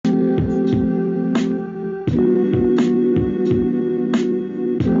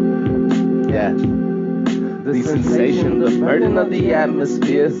deadly sensation, the burden of the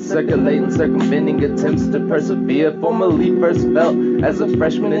atmosphere, circulating, circumventing attempts to persevere. Formerly first felt as a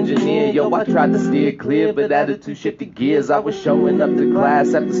freshman engineer, yo, I tried to steer clear, but attitude shifted gears. I was showing up to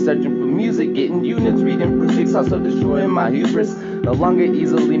class after searching for music, getting units, reading physics, also destroying my hubris. No longer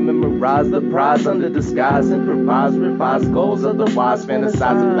easily memorize the prize under disguise, improvise, revise goals, otherwise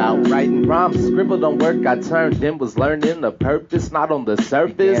fantasize about writing rhymes. Scribbled on work I turned in, was learning a purpose, not on the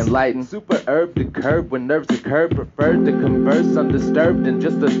surface. Enlightened, super herb the curb when nerves occur, preferred to converse undisturbed and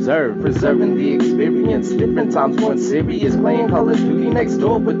just observe. Preserving the experience, different times when serious, playing Call of Duty next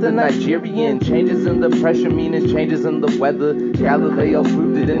door with the Nigerian. Changes in the pressure, meaning changes in the weather. Galileo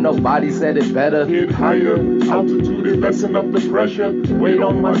proved it and nobody said it better. Get higher, altitude and lessen up the pressure. Weight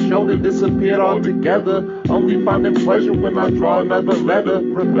on my shoulder disappeared altogether. Only finding pleasure when I draw another letter.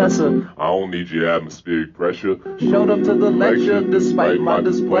 Professor, I don't need your atmospheric pressure. Showed up to the lecture despite my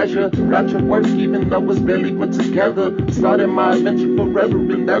displeasure. Got your work even though it's barely put together. Started my adventure forever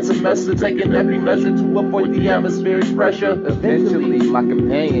and that semester, taking every measure to avoid the atmospheric pressure. Eventually my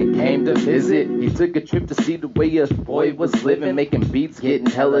companion came to visit. He took a trip to see the way a boy was living, making beats, getting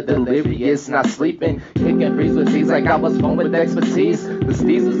hella delirious, not sleeping, kicking freeze with these like I was born with expertise. The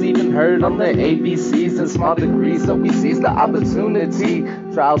steez was even heard on the ABCs in small degrees, so we seized the opportunity.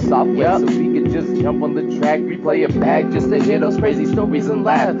 Trial software so we could just jump on the track, replay it back just to hear those crazy stories and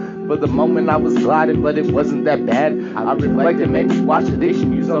laugh. For the moment I was gliding, but it wasn't that bad. I reflected, maybe watch the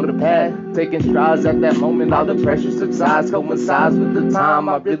diction use on the pad. Taking strides at that moment, all the pressure subsides, coincides with the time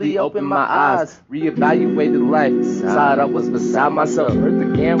I really opened my eyes. Reevaluated life, decided I was beside myself. Heard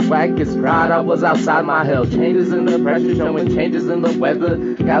the can whack his pride, I was outside my hell. Changes in the pressure, showing changes in the weather.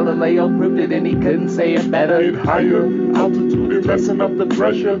 Galileo proved it and he couldn't say it better. Get higher, altitude and lessen up the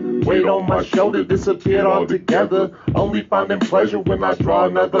pressure. Weight on my shoulder disappeared altogether. Only finding pleasure when I draw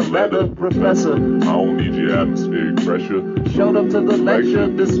another letter. Professor, I don't need your atmospheric pressure. Showed up to the lecture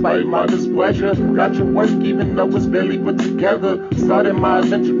despite my displeasure. Got your work even though it's barely put together. Started my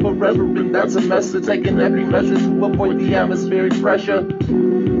adventure forever in that semester, taking every measure to avoid the atmospheric pressure.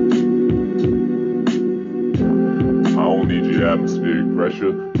 I don't need your atmospheric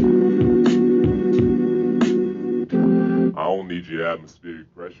pressure. I don't need your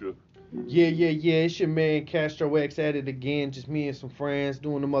atmospheric pressure. Yeah, it's your man Castro X at it again. Just me and some friends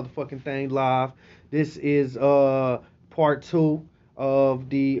doing the motherfucking thing live. This is part 2 of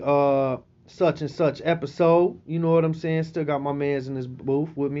the such and such episode. You know what I'm saying? Still got my mans in this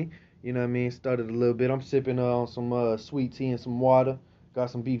booth with me. You know what I mean? Started a little bit. I'm sipping on some sweet tea and some water.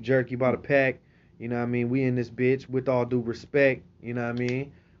 Got some beef jerky by the pack. You know what I mean? We in this bitch with all due respect. You know what I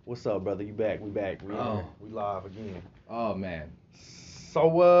mean? What's up, brother? You back? We back. We live again. Oh man.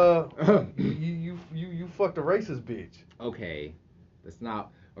 So you fucked a racist bitch. Okay. That's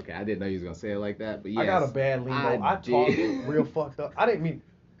not okay. I didn't know you was gonna say it like that, but yes. I got a bad lingo. I talked real fucked up. I didn't mean.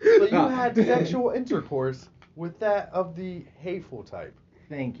 So you had sexual intercourse with that of the hateful type.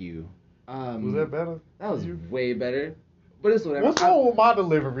 Thank you. Was that better? That was way better. But it's whatever. What's wrong with my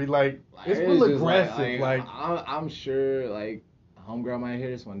delivery? Like it's real aggressive. Like I'm sure like homegirl might hear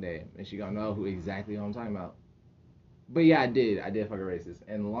this one day and she gonna know exactly what I'm talking about. But yeah, I did fuck a racist.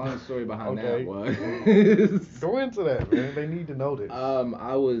 And the long story behind that was go into that, man. They need to know this.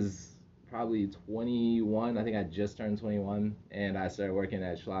 I was probably 21. I think I just turned 21, and I started working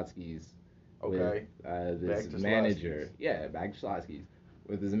at Schlotsky's. Okay. With this manager. Schlotsky's. Yeah, back to Schlotsky's.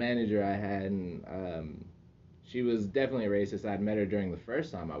 With this manager I had, and she was definitely a racist. I'd met her during the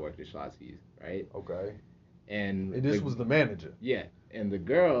first time I worked at Schlotsky's, right? Okay. And this was the manager. Yeah. And the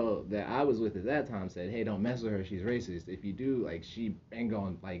girl that I was with at that time said, "Hey, don't mess with her. She's racist. If you do, like, she ain't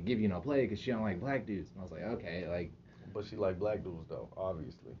gonna like give you no play because she don't like black dudes." And I was like, "Okay, like." But she like black dudes though,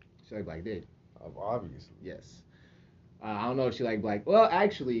 obviously. She like black dudes. Obviously. Yes. I don't know if she liked black. Well,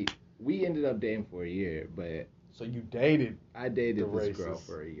 actually, we ended up dating for a year, but. So you dated? I dated this girl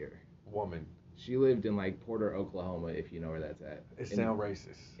for a year. Woman. She lived in like Porter, Oklahoma, if you know where that's at. It sound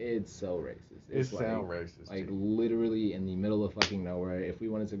racist. It's so racist. It sound racist. Like literally in the middle of fucking nowhere. If we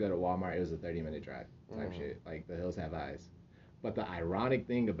wanted to go to Walmart, it was a 30-minute drive type shit. Like the hills have eyes. But the ironic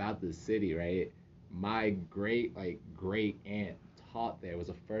thing about this city, right? My great aunt taught there, was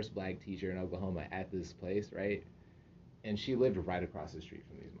the first black teacher in Oklahoma at this place, right? And she lived right across the street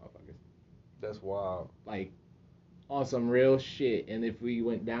from these motherfuckers. That's wild. Like on some real shit. And if we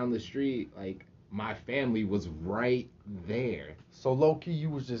went down the street, like my family was right there. So low key, you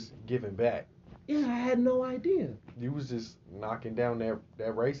was just giving back. Yeah, I had no idea. You was just knocking down that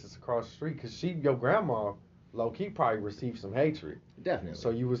racist across the street, cause your grandma, low key, probably received some hatred. Definitely.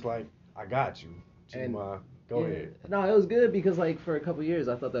 So you was like, I got you, G-Ma. Go ahead. No, it was good because like for a couple years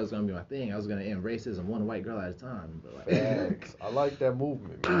I thought that was gonna be my thing. I was gonna end racism one white girl at a time. But like, Facts. I like that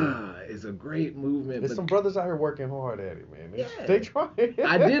movement, man. it's a great movement. There's some brothers out here working hard at it, man. Yeah. They try.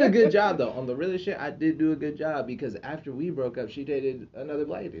 I did a good job though. On the realest shit, I did do a good job because after we broke up, she dated another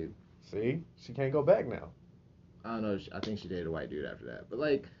black dude. See, she can't go back now. I don't know. I think she dated a white dude after that. But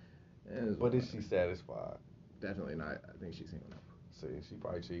like, But is she satisfied? Definitely not. I think she's single now. See, she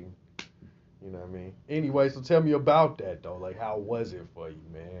probably cheating. You know what I mean? Anyway, so tell me about that though. Like, how was it for you,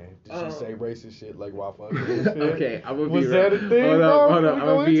 man? Did she say racist shit like while fucking and shit? Okay, I'm gonna be Was real. that a thing, Hold bro? on. I'm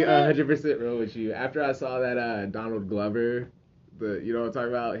gonna be into 100% real with you. After I saw that Donald Glover, you know what I'm talking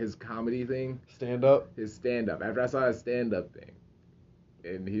about, his comedy thing, Stand up. his stand up. After I saw his stand up thing,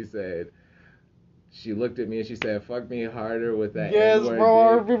 and he said. She looked at me and she said, "Fuck me harder with that." Yes, N-word, bro,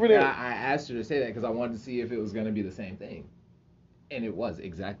 I dude." remember that. I asked her to say that because I wanted to see if it was gonna be the same thing, and it was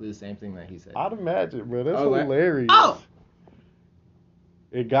exactly the same thing that he said. I'd imagine, bro. That's I was like, hilarious. oh!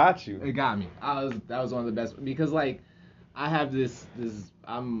 It got you. It got me. That was one of the best because like I have this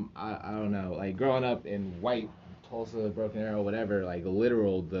I don't know, like growing up in white Tulsa, Broken Arrow, whatever, like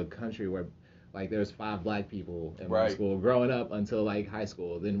literal the country where like there's 5 black people in my Right. school growing up until like high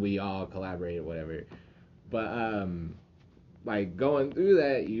school. Then we all collaborated, whatever. But like going through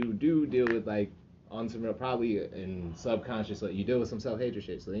that, you do deal with like on some real, probably in subconscious, like you deal with some self-hatred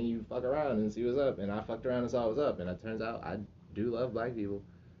shit. So then you fuck around and see what's up. And I fucked around and saw what's up. And it turns out I do love black people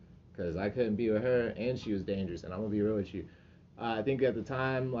because I couldn't be with her and she was dangerous. And I'm gonna be real with you. I think at the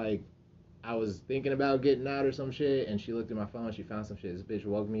time, like I was thinking about getting out or some shit, and she looked at my phone. She found some shit. This bitch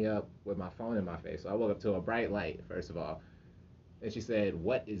woke me up with my phone in my face. So I woke up to a bright light, first of all. And she said,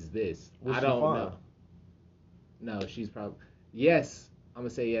 "What is this?" What'd I she don't find? know. No, she's probably... Yes, I'm going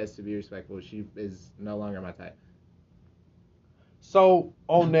to say yes to be respectful. She is no longer my type. So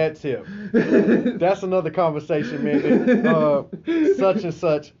on that tip, that's another conversation, man. That, such and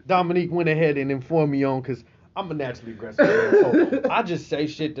such, Dominique went ahead and informed me on because I'm a naturally aggressive man. So I just say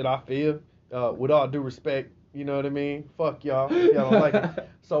shit that I feel. With all due respect, you know what I mean? Fuck y'all. If y'all don't like it.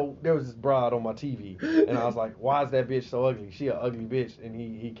 So there was this broad on my TV, and I was like, "Why is that bitch so ugly? She an ugly bitch." And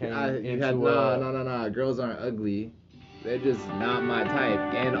he came into No. Girls aren't ugly. They're just not my type.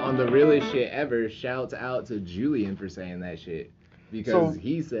 And on the realest shit ever, shouts out to Julian for saying that shit. Because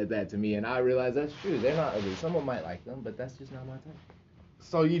he said that to me, and I realized that's true. They're not ugly. Someone might like them, but that's just not my type.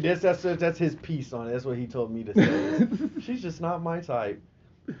 So that's his piece on it. That's what he told me to say. She's just not my type.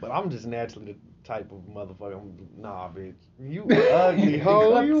 But I'm just naturally the type of motherfucker. Nah, bitch. You ugly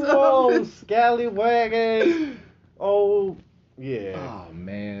hoe. You old scallywag. Oh, yeah. Oh,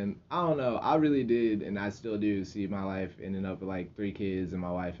 man. I don't know. I really did, and I still do, see my life ending up with, like, 3 kids and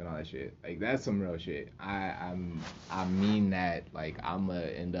my wife and all that shit. Like, that's some real shit. I mean that. Like, I'm going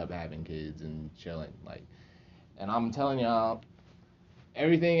to end up having kids and chilling. Like, and I'm telling y'all,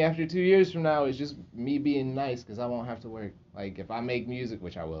 everything after 2 years from now is just me being nice because I won't have to work. Like, if I make music,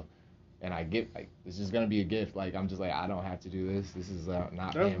 which I will, and I get, like, this is going to be a gift. Like, I'm just like, I don't have to do this. This is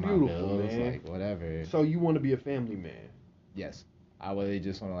not paying my bills. Man. Like, whatever. So you want to be a family man? Yes. I really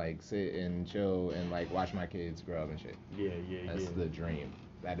just want to, like, sit and chill and, like, watch my kids grow up and shit. Yeah. That's the dream.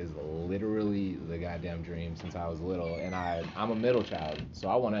 That is literally the goddamn dream since I was little. And I'm a middle child, so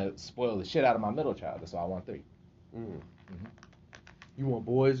I want to spoil the shit out of my middle child. So I want 3. You want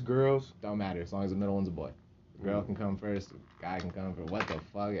boys, girls? Don't matter, as long as the middle one's a boy. Girl can come first, guy can come first, what the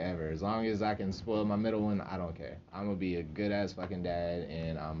fuck ever. As long as I can spoil my middle one, I don't care. I'm gonna be a good ass fucking dad,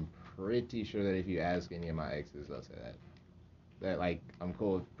 and I'm pretty sure that if you ask any of my exes, they'll say that. That, like, I'm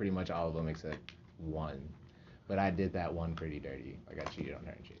cool with pretty much all of them except one. But I did that one pretty dirty. Like, I cheated on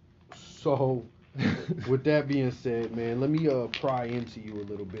her and shit. So, with that being said, man, let me pry into you a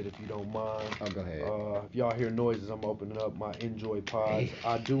little bit if you don't mind. Oh, go ahead. If y'all hear noises, I'm opening up my Enjoy pods.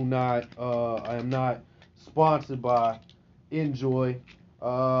 I am not sponsored by Enjoy,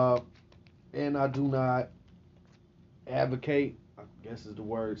 and I do not advocate, I guess is the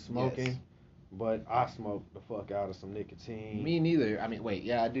word, smoking. Yes. But I smoke the fuck out of some nicotine. Me neither. I mean, wait,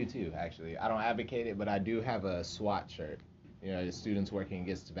 yeah, I do too, actually. I don't advocate it, but I do have a SWAT shirt. You know, the students working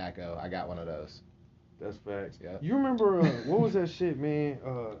against tobacco. I got one of those. That's facts. Yeah. You remember, what was that shit, man?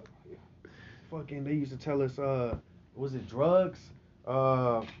 Fucking, they used to tell us, was it drugs?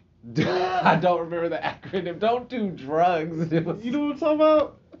 I don't remember the acronym. Don't do drugs. You know what I'm talking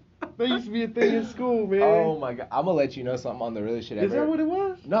about? That used to be a thing in school, man. Oh my god. I'm gonna let you know something on the really shit ever. Is that what it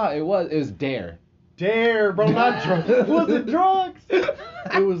was? No, it was DARE. DARE, bro, not drugs. Was it drugs?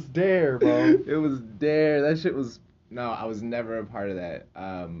 It was DARE, bro. It was DARE. That shit was... No, I was never a part of that.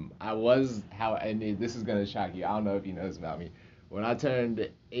 I was... and this is gonna shock you. I don't know if you know this about me. When I turned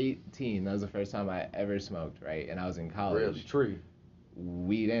 18, that was the first time I ever smoked, right? And I was in college. Really? Tree.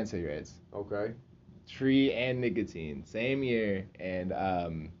 Weed and cigarettes. Okay. Tree and nicotine. Same year. And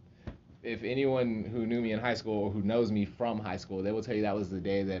if anyone who knew me in high school or who knows me from high school, they will tell you that was the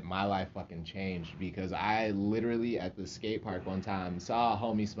day that my life fucking changed, because I literally at the skate park one time saw a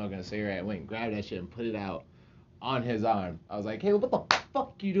homie smoking a cigarette, went and grabbed that shit and put it out on his arm. I was like, hey, what the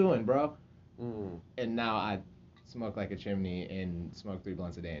fuck you doing, bro? And now I smoke like a chimney and smoke 3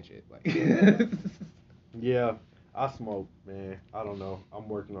 blunts a day and shit. Like, yeah, I smoke, man. I don't know. I'm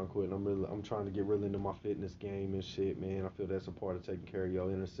working on quitting. I'm trying to get really into my fitness game and shit, man. I feel that's a part of taking care of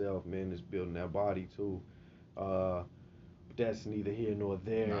your inner self, man. Is building that body too. But that's neither here nor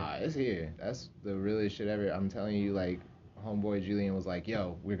there. Nah, it's here. That's the realest shit ever. I'm telling you, like, homeboy Julian was like,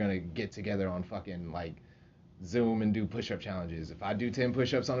 yo, we're gonna get together on fucking, like, Zoom and do push-up challenges. If I do 10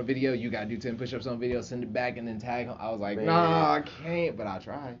 push-ups on a video, you gotta do 10 push-ups on a video, send it back, and then tag him. I was like, man, nah, I can't, but I'll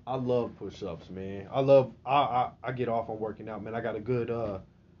try. I love push-ups, man. I get off on working out, man. I got a good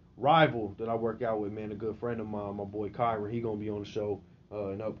rival that I work out with, man, a good friend of mine, my boy Kyron. He gonna be on the show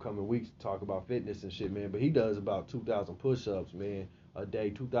in upcoming weeks to talk about fitness and shit, man. But he does about 2,000 push-ups, man, a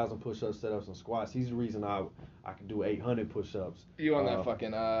day, 2,000 push-ups, sit-ups, and squats. He's the reason I can do 800 push-ups. You on that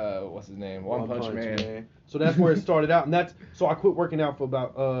fucking what's his name? One Punch Man. So that's where it started out, and so I quit working out for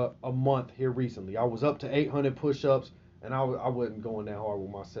about a month here recently. I was up to 800 push-ups, and I wasn't going that hard with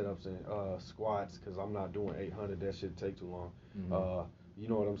my sit-ups and squats because I'm not doing 800. That shit take too long. Mm-hmm. You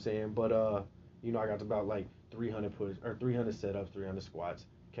know what I'm saying? But you know, I got to about like 300 sit-ups, 300 squats,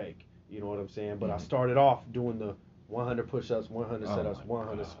 cake. You know what I'm saying? But I started off doing the 100 push-ups, 100 sit-ups,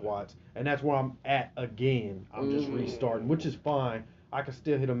 100 squats, and that's where I'm at again. I'm just restarting, which is fine. I can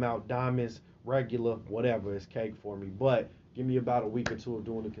still hit them out, diamonds, regular, whatever. It's cake for me. But give me about a week or two of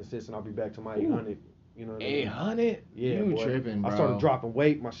doing it consistent. I'll be back to my 800. You know what I mean? 800? Yeah, you boy. tripping, bro. I started dropping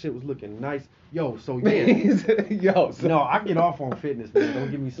weight. My shit was looking nice. Yo, so yeah. No, I get off on fitness, man. Don't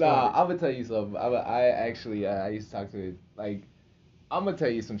get me started. Nah, I'm gonna tell you something. I actually I used to talk to, like, I'm gonna tell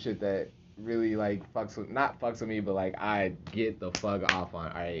you some shit that really, like, not fucks with me, but, like, I get the fuck off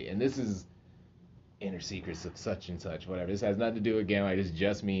on. All right, and this is inner secrets of such and such, whatever. This has nothing to do with game. Like, it's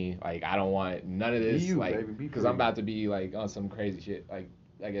just me. Like, I don't want none of this. Be you, like, baby. Be because free. I'm about to be, like, on some crazy shit. Like,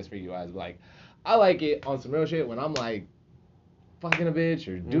 I guess for you guys, but, like, I like it on some real shit when I'm, like, fucking a bitch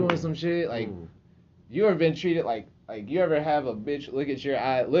or doing some shit. Like, you ever been treated like you ever have a bitch look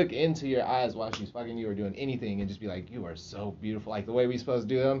into your eyes while she's fucking you or doing anything and just be like, you are so beautiful, like the way we supposed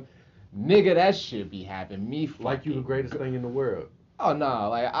to do them? Nigga, that shit be happening. Me fucking. Like you the greatest thing in the world. Oh no,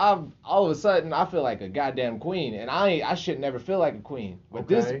 like all of a sudden I feel like a goddamn queen, and I should never feel like a queen.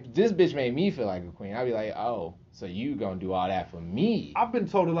 But Okay. this bitch made me feel like a queen. I'd be like, oh, so you gonna do all that for me? I've been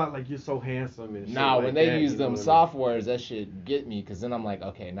told a lot like you're so handsome and shit. Nah, like when they that, use you know them what I mean? soft words, that shit get me, cause then I'm like,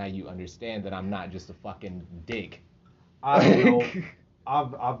 okay, now you understand that I'm not just a fucking dick. I don't know.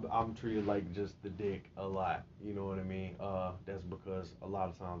 I'm treated like just the dick a lot. You know what I mean? That's because a lot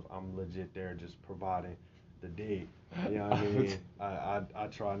of times I'm legit there just providing the dick. You know what I mean? I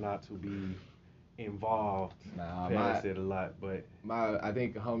try not to be involved past it a lot, but I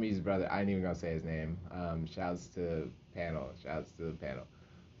think homie's brother, I ain't even gonna say his name. Shouts to panel.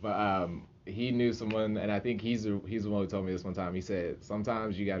 But he knew someone, and I think he's the one who told me this one time. He said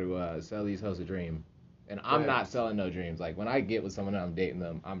sometimes you got to sell these hoes a dream. And I'm not selling no dreams. Like, when I get with someone and I'm dating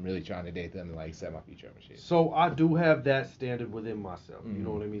them, I'm really trying to date them and, like, set my future up and shit. So I do have that standard within myself. You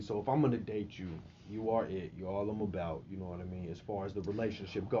know what I mean? So if I'm gonna date you, you are it. You're all I'm about. You know what I mean? As far as the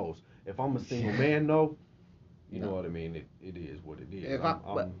relationship goes. If I'm a single man, though, you know what I mean? It is what it is.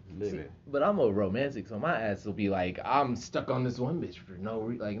 I'm living. But I'm a romantic, so my ass will be like, I'm stuck on this one bitch for no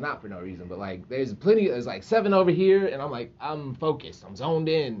reason. Like, not for no reason, but, like, there's like 7 over here, and I'm like, I'm focused. I'm zoned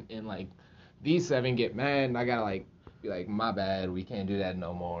in, and, like, these 7 get mad, and I gotta, like, be like, my bad, we can't do that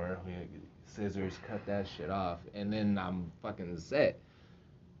no more. Scissors, cut that shit off. And then I'm fucking set.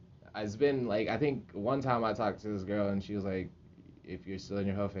 It's been, like, I think one time I talked to this girl, and she was like, if you're still in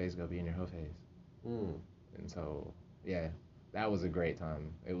your hoe phase, go be in your hoe phase. And so, yeah, that was a great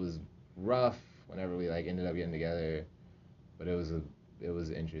time. It was rough whenever we, like, ended up getting together, but it was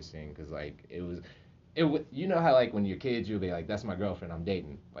interesting, because, like, it was, you know how, like, when you're kids, you'll be like, that's my girlfriend, I'm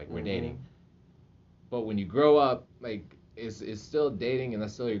dating. Like, we're dating. But when you grow up, like, it's still dating and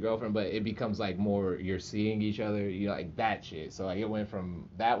that's still your girlfriend, but it becomes, like, more you're seeing each other, you know, like, that shit. So, like, it went from,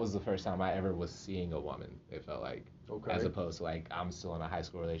 that was the first time I ever was seeing a woman, it felt like. Okay. As opposed to, like, I'm still in a high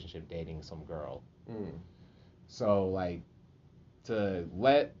school relationship dating some girl. So, like, to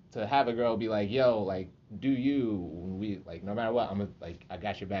have a girl be like, yo, like, do you, we, like, no matter what, I'm, like, I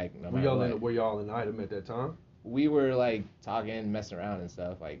got your back, no matter what. Were y'all in item at that time? we were like talking, messing around and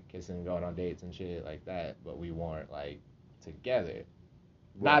stuff, like kissing, going on dates and shit like that, but we weren't like together.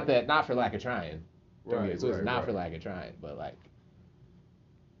 Right. Not for lack of trying. Right, So it's right, not right. for lack of trying, but like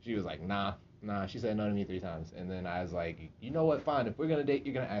she was like, nah. She said no to me 3 times, and then I was like, you know what? Fine. If we're gonna date,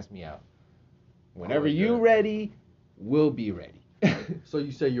 you're gonna ask me out. Whenever like you that. ready, we'll be ready. So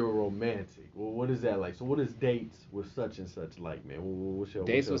you say you're romantic. Well, what is that like? So what is dates with such and such like, man? What's your,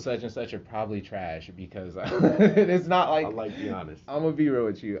 Dates what's with your... such and such are probably trash because it's not like. I like to be honest. I'm gonna be real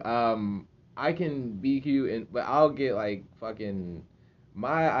with you. I can be cute, but I'll get like fucking.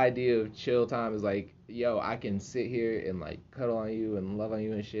 My idea of chill time is like, yo, I can sit here and like cuddle on you and love on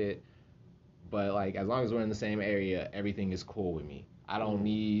you and shit. But like, as long as we're in the same area, everything is cool with me. I don't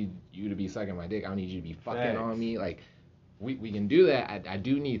need you to be sucking my dick. I don't need you to be fucking on me. Like, we can do that. I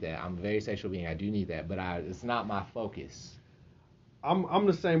do need that. I'm a very sexual being. I do need that. But it's not my focus. I'm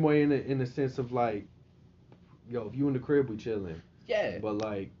the same way in the sense of like, yo, if you in the crib, we chilling. Yeah. But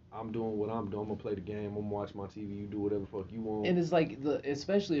like, I'm doing what I'm doing. I'm gonna play the game. I'm gonna watch my TV. You do whatever the fuck you want. And it's like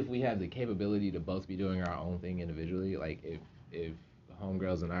especially if we have the capability to both be doing our own thing individually. Like if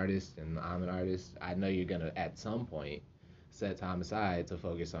homegirl's an artist and I'm an artist, I know you're gonna at some point set time aside to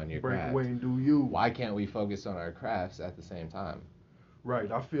focus on your Break craft. away and do you. Why can't we focus on our crafts at the same time?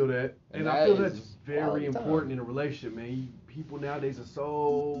 Right, I feel that. And I feel that that's is very all the important time. in a relationship, man. People nowadays are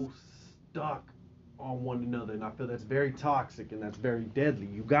so stuck on one another, and I feel that's very toxic and that's very deadly.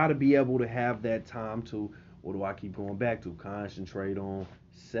 You got to be able to have that time to, what do I keep going back to? Concentrate on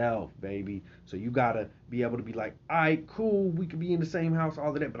self, baby. So you got to be able to be like, all right, cool, we could be in the same house, all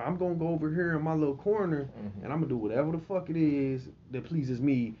of that, but I'm going to go over here in my little corner, and I'm going to do whatever the fuck it is that pleases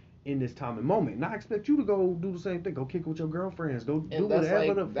me in this time and moment. And I expect you to go do the same thing. Go kick with your girlfriends. Go do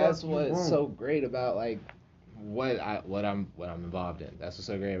whatever the fuck that's you what's want. so great about like what I'm involved in. That's what's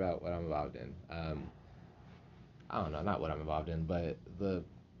so great about what I'm involved in. I don't know, not what I'm involved in, but the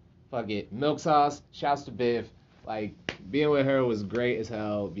fuck it, milk sauce. Shouts to Biff. Like being with her was great as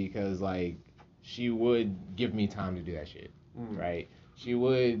hell because like she would give me time to do that shit. Right? She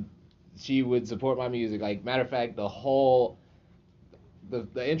would support my music. Like matter of fact, the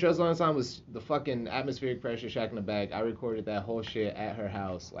intro song was the fucking Atmospheric Pressure Shack in the Bag. I recorded that whole shit at her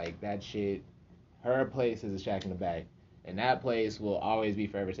house. Like that shit, her place is a Shack in the Bag, and that place will always be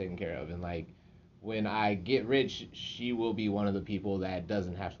forever taken care of. And like when I get rich, she will be one of the people that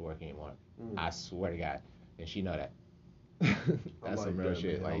doesn't have to work anymore. I swear to God, and she know that. That's like some real that,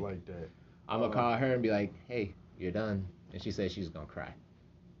 shit. man. Like I like that. I'm gonna call her and be like, "Hey, you're done," and she says she's gonna cry.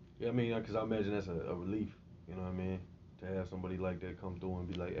 Yeah, I mean, because I imagine that's a relief. You know what I mean? To have somebody like that come through and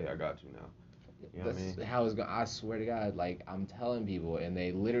be like, hey, I got you now. You know what I mean? How it's going. I swear to God, like I'm telling people, and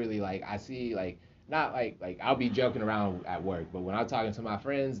they literally like I see like not like I'll be joking around at work, but when I'm talking to my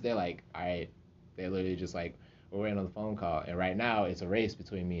friends, they're like, all right, they're literally just like we're waiting on the phone call, and right now it's a race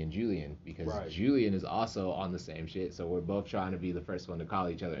between me and Julian because Julian is also on the same shit, so we're both trying to be the first one to call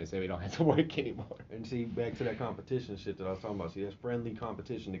each other and say we don't have to work anymore. And see, back to that competition shit that I was talking about. See, that's friendly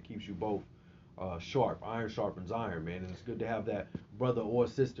competition that keeps you both sharp. Iron sharpens iron, man. And it's good to have that brother or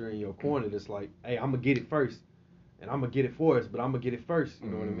sister in your corner that's like, hey, I'm going to get it first. And I'm going to get it for us, but I'm going to get it first. You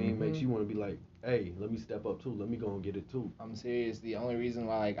know what I mean? Makes you want to be like, hey, let me step up too. Let me go and get it too. I'm serious. The only reason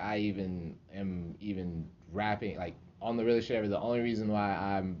why like I even am even rapping like on the real shit ever, the only reason why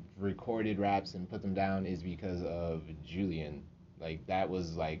I'm recorded raps and put them down is because of Julian. Like that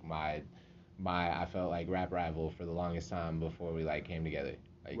was like my I felt like rap rival for the longest time before we like came together.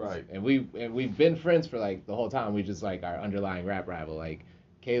 Like, right. And we've been friends for like the whole time. We just like our underlying rap rival. Like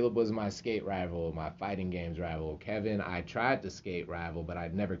Caleb was my skate rival, my fighting games rival. Kevin, I tried to skate rival, but I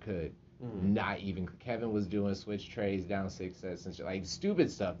never could. Not even Kevin was doing switch trays down 6 sets and shit, like stupid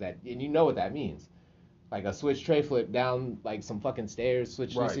stuff that, and you know what that means. Like a switch tray flip down like some fucking stairs,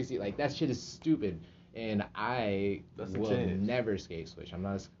 switch 360, like that shit is stupid. And I will never skate switch. I'm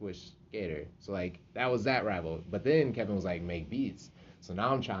not a switch skater. So like that was that rival. But then Kevin was like make beats. So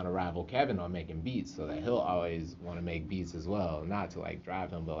now I'm trying to rival Kevin on making beats so that he'll always want to make beats as well. Not to like drive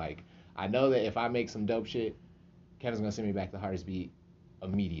him, but like I know that if I make some dope shit, Kevin's gonna send me back the hardest beat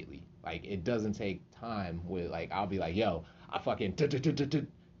immediately. Like it doesn't take time with like I'll be like, yo, I fucking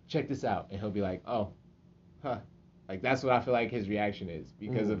check this out, and he'll be like, oh, huh. Like that's what I feel like his reaction is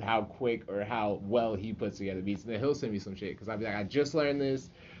because of how quick or how well he puts together beats. And then he'll send me some shit because I'll be like, I just learned this.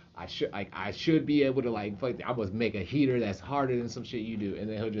 I should be able to like I must make a heater that's harder than some shit you do, and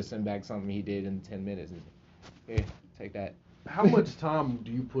then he'll just send back something he did in 10 minutes. And here, take that. How much time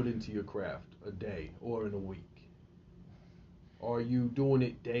do you put into your craft a day or in a week? Are you doing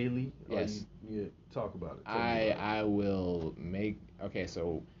it daily? Yes. You talk about it. I will make. Okay,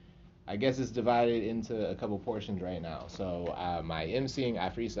 so I guess it's divided into a couple portions right now. So my emceeing, I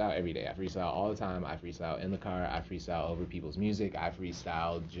freestyle every day. I freestyle all the time. I freestyle in the car. I freestyle over people's music. I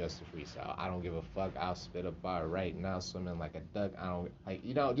freestyle just to freestyle. I don't give a fuck. I'll spit a bar right now, swimming like a duck. I don't like,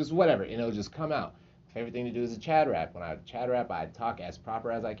 just whatever. And it'll just come out. Favorite thing to do is a Chad rap. When I Chad rap, I talk as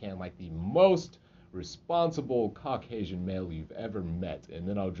proper as I can, like the most responsible Caucasian male you've ever met, and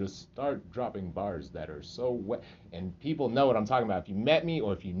then I'll just start dropping bars that are so wet, and people know what I'm talking about. If you met me,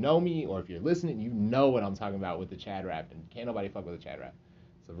 or if you know me, or if you're listening, you know what I'm talking about with the Chad rap, and can't nobody fuck with the Chad rap.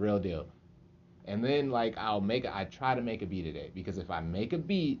 It's a real deal. And then like I try to make a beat a day, because if I make a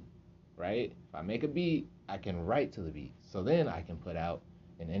beat, right? If I make a beat, I can write to the beat, so then I can put out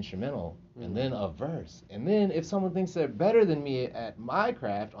an instrumental, and then a verse, and then if someone thinks they're better than me at my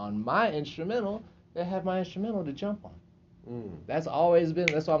craft on my instrumental, they have my instrumental to jump on. That's always been,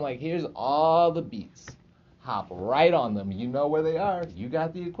 that's why I'm like, here's all the beats. Hop right on them. You know where they are. You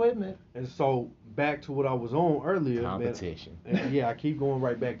got the equipment. And so, back to what I was on earlier. Competition. Man, yeah, I keep going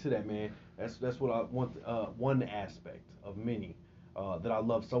right back to that, man. That's what I want, one aspect of many that I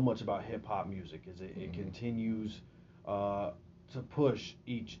love so much about hip-hop music is it continues to push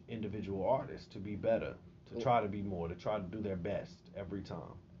each individual artist to be better, to try to be more, to try to do their best every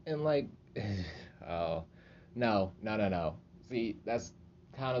time. And like, oh, no. See, that's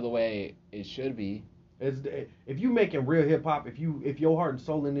kind of the way it should be. If you making real hip hop, if your heart and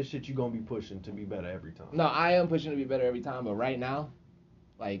soul in this shit, you gonna be pushing to be better every time. No, I am pushing to be better every time, but right now,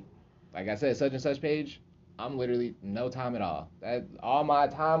 like I said, SuchNSuch page, I'm literally no time at all. That all my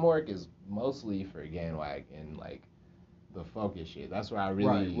time work is mostly for Ganwag and like the focus shit. That's where I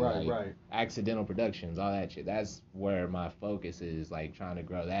really right. Accidental productions, all that shit. That's where my focus is, like trying to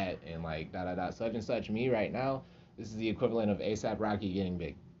grow that and like SuchNSuch me right now. This is the equivalent of ASAP Rocky getting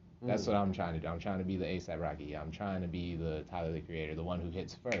big. That's what I'm trying to do. I'm trying to be the ASAP Rocky. I'm trying to be the Tyler the Creator, the one who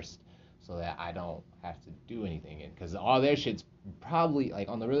hits first, so that I don't have to do anything. Because all their shit's probably like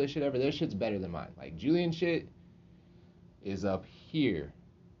on the realest shit ever. Their shit's better than mine. Like Julian shit is up here,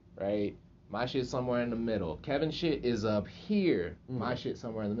 right? My shit's somewhere in the middle. Kevin's shit is up here. My shit's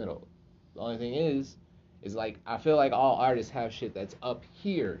somewhere in the middle. The only thing is like I feel like all artists have shit that's up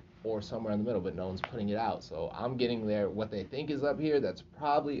here or somewhere in the middle, but no one's putting it out. So I'm getting there. What they think is up here, that's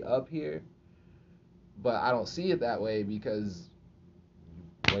probably up here. But I don't see it that way because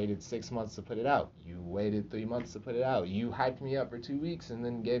you waited 6 months to put it out. You waited 3 months to put it out. You hyped me up for 2 weeks and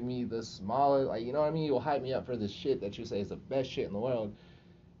then gave me the smaller, like, you know what I mean? You'll hype me up for the shit that you say is the best shit in the world.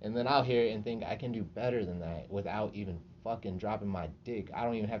 And then I'll hear it and think I can do better than that without even fucking dropping my dick. I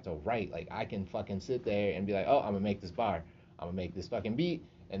don't even have to write. Like, I can fucking sit there and be like, oh, I'm gonna make this bar. I'm gonna make this fucking beat.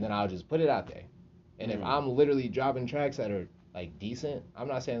 And then I'll just put it out there. And if I'm literally dropping tracks that are, like, decent, I'm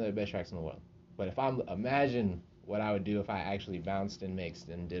not saying they're the best tracks in the world. But if imagine what I would do if I actually bounced and mixed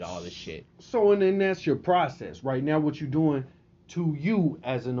and did all this shit. So, and then that's your process. Right now, what you're doing to you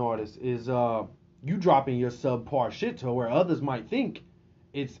as an artist is you dropping your subpar shit to where others might think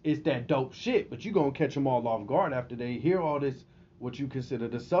it's that dope shit, but you gonna catch them all off guard after they hear all this, what you consider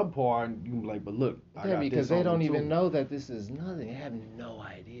the subpar, and you be like, but look, I got because this they don't even too. know that this is nothing. They have no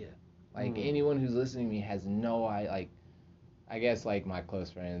idea. Like anyone who's listening to me has no idea. Like, I guess like my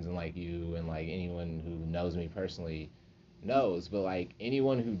close friends and like you and like anyone who knows me personally knows, but like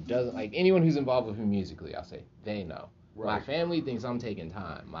anyone who doesn't, like anyone who's involved with me musically, I'll say they know. Right. My family thinks I'm taking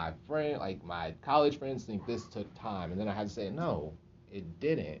time. My friend, like my college friends, think this took time, and then I had to say no. It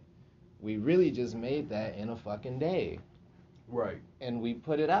didn't. We really just made that in a fucking day. Right. And we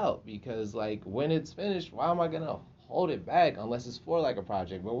put it out because, like, when it's finished, why am I going to hold it back unless it's for, like, a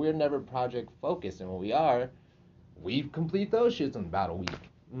project? But we're never project focused. And when we are, we complete those shits in about a week.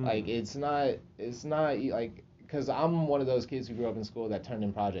 Like, it's not, like, because I'm one of those kids who grew up in school that turned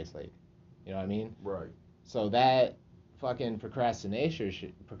in projects late. You know what I mean? Right. So that fucking procrastination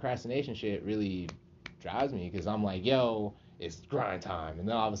shit really drives me because I'm like, yo, it's grind time, and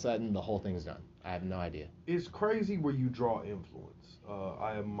then all of a sudden the whole thing's done. I have no idea. It's crazy where you draw influence.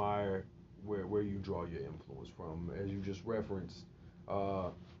 I admire where you draw your influence from. As you just referenced,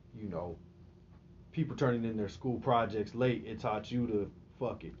 you know, people turning in their school projects late. It taught you to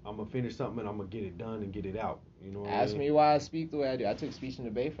fuck it. I'm gonna finish something and I'm gonna get it done and get it out. You know what Ask I mean? me why I speak the way I do. I took speech and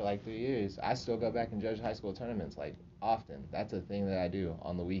debate for like 3 years. I still go back and judge high school tournaments like often. That's a thing that I do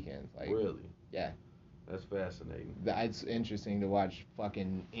on the weekends. Like, really? Yeah. That's fascinating. It's interesting to watch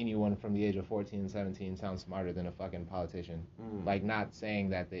fucking anyone from the age of 14 and 17 sound smarter than a fucking politician. Like, not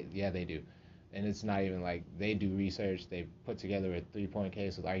saying that they do. And it's not even like they do research. They put together a 3-point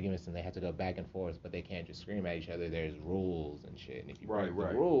case with arguments and they have to go back and forth, but they can't just scream at each other. There's rules and shit. And if you break the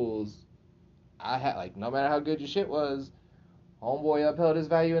rules, no matter how good your shit was, Homeboy upheld his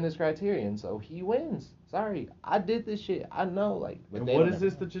value and his criterion, so he wins. Sorry, I did this shit. I know, like. And what is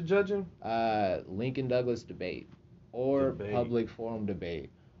this that you're judging? Lincoln Douglas debate, or public forum debate,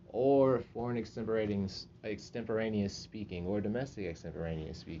 or foreign extemporaneous speaking, or domestic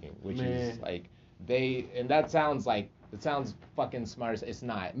extemporaneous speaking, which is like that sounds like it sounds fucking smart. It's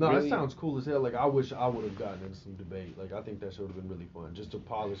not. No, really. That sounds cool as hell. Like I wish I would have gotten into some debate. Like I think that should have been really fun, just to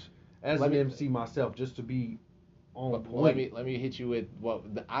polish as an MC myself, just to be on point. Let me hit you with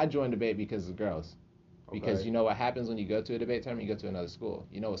I joined debate because of girls. Because you know what happens when you go to a debate tournament? You go to another school.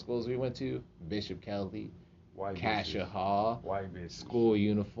 You know what schools we went to? Bishop Kelly, Cassia Hall, school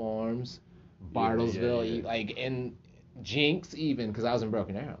uniforms, Bartlesville, like in Jinx even, because I was in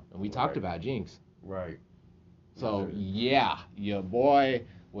Broken Arrow and we talked about Jinx. Right. So yeah, your boy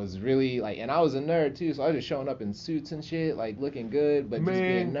was really like, and I was a nerd too, so I was just showing up in suits and shit, like looking good, but just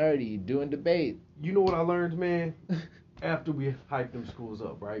being nerdy, doing debate. You know what I learned, man? After we hyped them schools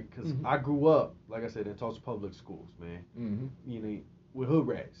up, right? Because I grew up, like I said, in Tulsa public schools, man. You know, with hood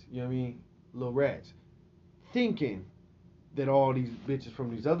rats, you know what I mean? Little rats. Thinking that all these bitches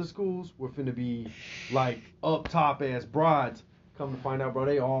from these other schools were finna be like up top ass broads. Come to find out, bro,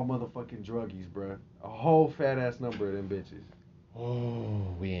 they all motherfucking druggies, bro. A whole fat ass number of them bitches.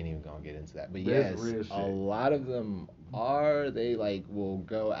 Oh, we ain't even gonna get into that. But yes, a lot of them they like will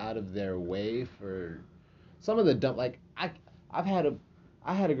go out of their way for some of the dumb, like I had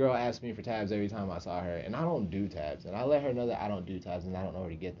a girl ask me for tabs every time I saw her, and I don't do tabs, and I let her know that I don't do tabs and I don't know where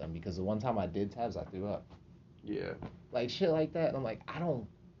to get them, because the one time I did tabs I threw up. Yeah. Like shit like that, and I'm like, I don't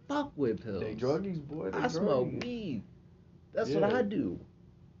fuck with pills. They druggies, boy. I smoke weed. That's what I do.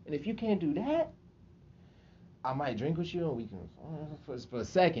 And if you can't do that, I might drink with you and we can for a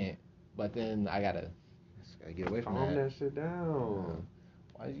second, but then I gotta get away from that. Calm that shit down.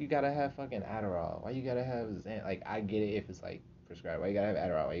 Why you gotta have fucking Adderall? Why you gotta have Xanax? Like, I get it if it's like prescribed. Why you gotta have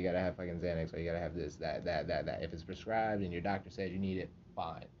Adderall? Why you gotta have fucking Xanax? Why you gotta have this, that. If it's prescribed and your doctor says you need it,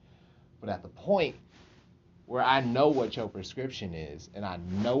 fine. But at the point where I know what your prescription is and I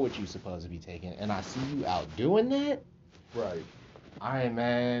know what you're supposed to be taking and I see you out doing that, right? All right,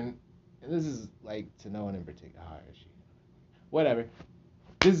 man. And this is like to no one in particular. Whatever.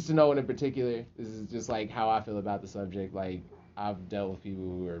 This is to no one in particular. This is just like how I feel about the subject. Like, I've dealt with people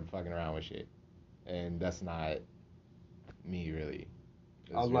who are fucking around with shit, and that's not me, really.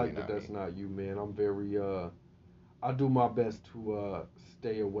 I like that that's not you, man. I'm very I do my best to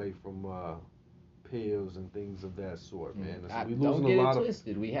stay away from pills and things of that sort, man. Don't get it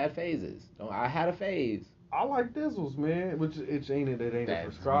twisted. We had phases. I had a phase. I like Thizzles, man, which it ain't a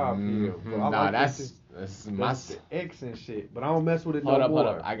prescribed pill. Nah, like that's my X and shit. But I don't mess with it no more. Hold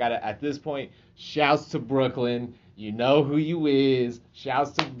up. I gotta, at this point, shouts to Brooklyn. You know who you is.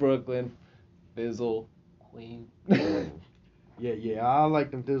 Shouts to Brooklyn. Thizzle Queen. Yeah, I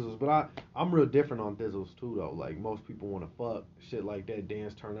like them Thizzles, but I'm real different on Thizzles too, though. Like, most people want to fuck, shit like that,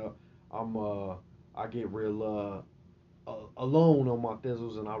 dance, turn up. I get real alone on my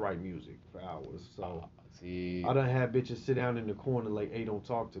Thizzles, and I write music for hours, so... See, I done had bitches sit down in the corner like, hey, don't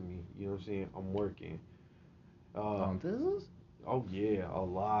talk to me. You know what I'm saying? I'm working. On Thizzles? Oh, yeah, a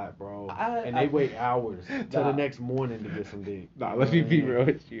lot, bro. And they wait hours till the next morning to get some dick. Nah, let me be real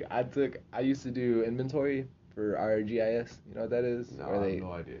with you. I used to do inventory for RGIS. You know what that is? No, I have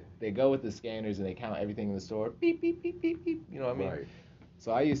no idea. They go with the scanners and they count everything in the store. Beep, beep, beep, beep, beep. You know what I mean? Right.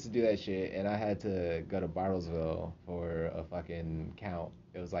 So I used to do that shit, and I had to go to Bartlesville for a fucking count.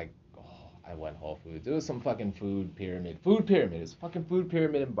 It was like, I went Whole Foods. It was some fucking food pyramid. It's a fucking food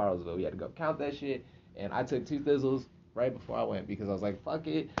pyramid in Bartlesville. We had to go count that shit. And I took 2 Thizzles right before I went because I was like, fuck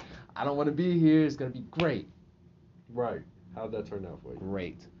it. I don't want to be here. It's going to be great. Right. How'd that turn out for you?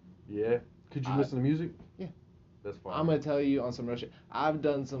 Great. Yeah? Could you listen to music? Yeah. That's fine. I'm going to tell you on some real shit. I've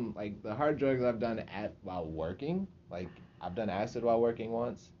done some, like, the hard drugs I've done while working. Like, I've done acid while working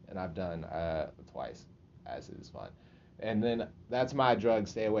once, and I've done twice. Acid is fun. And then that's my drug.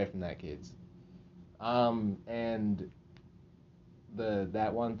 Stay away from that, kids. And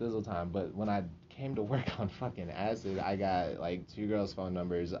that one Thizzle time. But when I came to work on fucking acid, I got like 2 girls' phone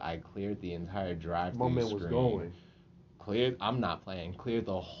numbers. I cleared the entire drive-thru screen. My man was going. I'm not playing. Cleared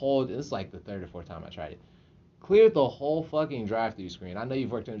the whole. This is like the 3rd or 4th time I tried it. Cleared the whole fucking drive-thru screen. I know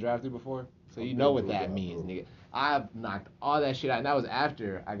you've worked in a drive-thru before, so you know what that means, nigga. I've knocked all that shit out, and that was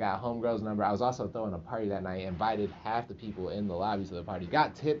after I got homegirl's number. I was also throwing a party that night, invited half the people in the lobby to the party,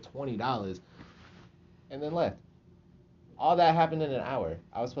 got tipped $20, and then left. All that happened in an hour.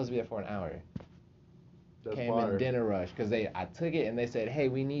 I was supposed to be there for an hour. Came in dinner rush, because I took it, and they said, hey,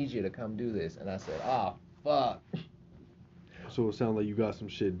 we need you to come do this. And I said, oh, fuck. So it sounds like you got some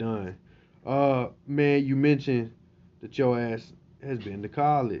shit done. Man, you mentioned that your ass has been to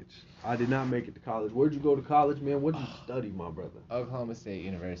college. I did not make it to college. Where'd you go to college, man? What'd you study, my brother? Oklahoma State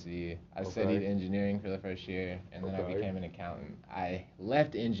University. I studied engineering for the first year, and then I became an accountant. I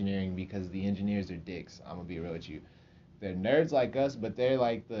left engineering because the engineers are dicks. I'm gonna be real with you. They're nerds like us, but they're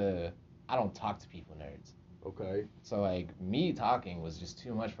like I don't talk to people nerds. Okay. So like me talking was just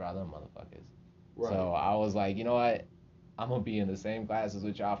too much for all them motherfuckers. Right. So I was like, you know what? I'm gonna be in the same classes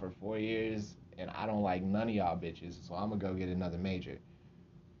with y'all for 4 years, and I don't like none of y'all bitches. So I'm gonna go get another major.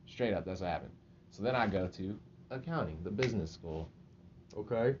 Straight up, that's what happened. So then I go to accounting, the business school.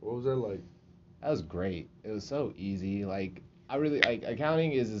 Okay. What was that like? That was great. It was so easy. Like I really like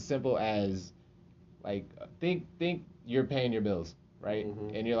accounting is as simple as like think you're paying your bills, right?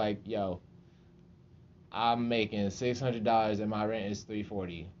 Mm-hmm. And you're like, yo, I'm making $600 and my rent is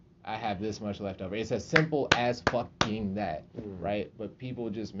 $340. I have this much left over. It's as simple as fucking that, right? But people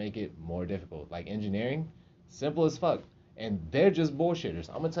just make it more difficult. Like engineering, simple as fuck. And they're just bullshitters.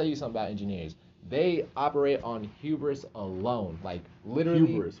 I'm gonna tell you something about engineers. They operate on hubris alone. Like literally.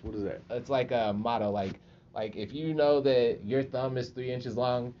 Hubris. What is that? It's like a motto. Like if you know that your thumb is 3 inches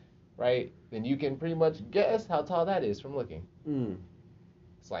long, right? Then you can pretty much guess how tall that is from looking.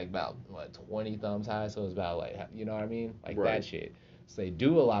 It's like about 20 thumbs high. So it's about like, you know what I mean? Like that shit. So they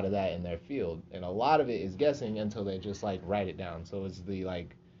do a lot of that in their field, and a lot of it is guessing until they just like write it down. So it's the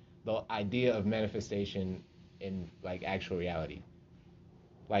idea of manifestation in like actual reality.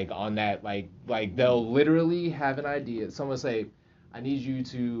 Like on that, like they'll literally have an idea. Someone say, I need you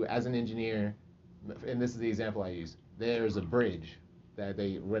to, as an engineer, and this is the example I use. There's a bridge that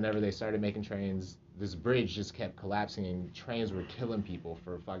whenever they started making trains, this bridge just kept collapsing and trains were killing people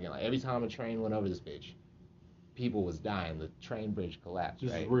for fucking, like every time a train went over this bitch, people was dying. The train bridge collapsed,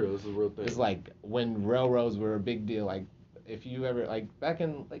 right? This is a real thing. It's like when railroads were a big deal, like if you ever, like back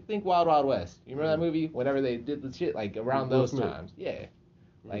in, like think Wild Wild West. You remember that movie? Whenever they did the shit, like around those times. Yeah.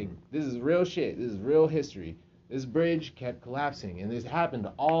 Like this is real shit. This is real history. This bridge kept collapsing, and this happened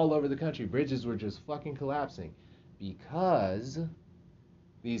all over the country. Bridges were just fucking collapsing because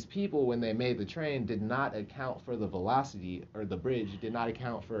these people, when they made the train, did not account for the velocity, or the bridge did not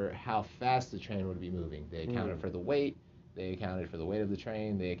account for how fast the train would be moving. They accounted for the weight. They accounted for the weight of the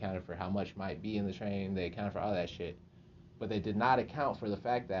train. They accounted for how much might be in the train. They accounted for all that shit. But they did not account for the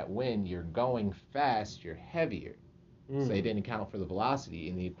fact that when you're going fast, you're heavier. So they didn't account for the velocity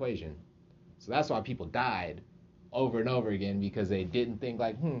in the equation. So that's why people died over and over again, because they didn't think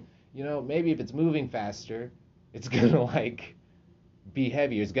like, maybe if it's moving faster, it's gonna like be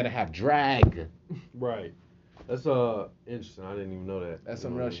heavier. It's gonna have drag. Right. That's interesting. I didn't even know that. That's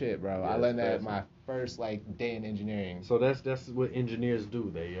some real shit, bro. I learned that my first like day in engineering. So that's what engineers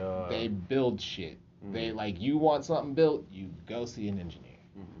do. They build shit. They like, you want something built, you go see an engineer.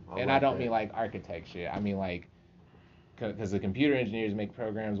 I don't mean like architect shit. I mean like, because the computer engineers make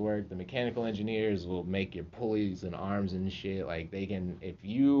programs work, the mechanical engineers will make your pulleys and arms and shit. Like they can, if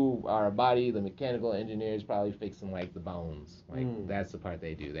you are a body, the mechanical engineers probably fixing like the bones. Like that's the part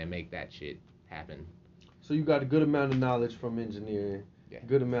they do. They make that shit happen. So you got a good amount of knowledge from engineering,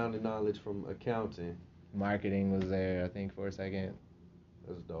 good amount of knowledge from accounting. Marketing was there, I think, for a second.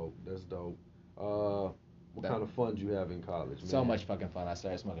 That's dope. What kind of fun do you have in college, man? So much fucking fun. I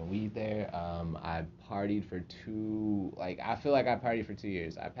started smoking weed there. I partied for I feel like I partied for 2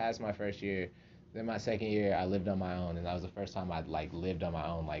 years. I passed my first year. Then my second year, I lived on my own, and that was the first time I'd like lived on my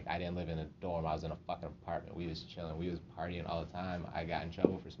own. Like I didn't live in a dorm. I was in a fucking apartment. We was chilling. We was partying all the time. I got in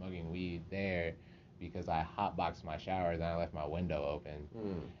trouble for smoking weed there because I hotboxed my shower. Then I left my window open.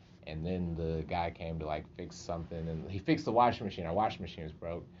 And then the guy came to like fix something, and he fixed the washing machine. Our washing machine was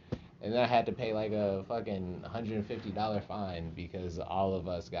broke. And then I had to pay like a fucking $150 fine because all of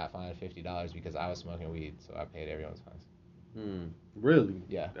us got fined $50 because I was smoking weed. So I paid everyone's fines. Really?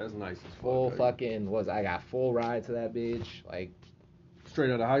 Yeah. That's nice as fuck. Full I got full ride to that bitch. Like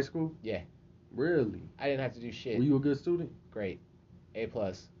straight out of high school? Yeah. Really? I didn't have to do shit. Were you a good student? Great. A+.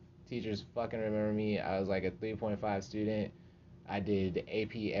 Teachers fucking remember me. I was like a 3.5 student. I did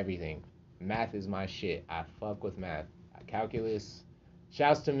AP everything. Math is my shit. I fuck with math. Calculus.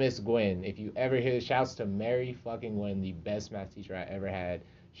 Shouts to Miss Gwen. If you ever hear, shouts to Mary fucking Gwen, the best math teacher I ever had.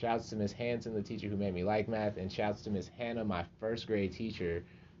 Shouts to Miss Hanson, the teacher who made me like math. And shouts to Miss Hannah, my first grade teacher,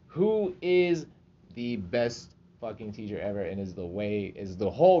 who is the best fucking teacher ever and is the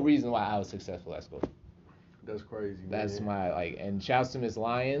whole reason why I was successful at school. That's crazy, man. That's my, and shouts to Miss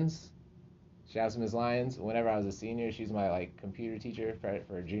Lyons. Shouts to Miss Lyons. Whenever I was a senior, she's my, computer teacher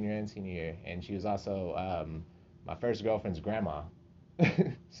for junior and senior year. And she was also my first girlfriend's grandma.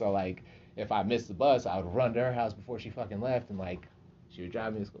 So, if I missed the bus, I would run to her house before she fucking left, and, she would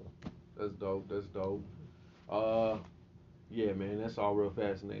drive me to school. That's dope. Yeah, man, that's all real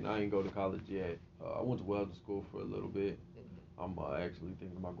fascinating. I ain't go to college yet. I went to welding school for a little bit. I'm actually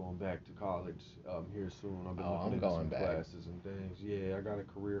thinking about going back to college here soon. I've been looking into some classes and things. Yeah, I got a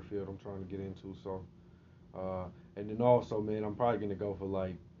career field I'm trying to get into. So, and then also, man, I'm probably gonna go for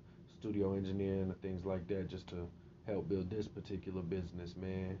like studio engineering and things like that, just to help build this particular business,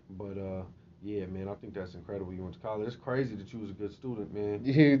 man. But yeah, man, I think that's incredible. You went to college. It's crazy that you was a good student, man.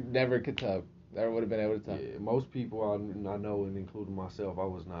 You never could tell. Never would have been able to tell. Yeah, most people I know, and including myself, I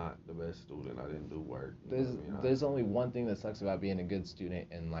was not the best student. I didn't do work. There's only one thing that sucks about being a good student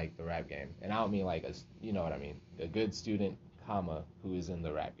in like the rap game, and I don't mean like you know what I mean, a good student, comma, who is in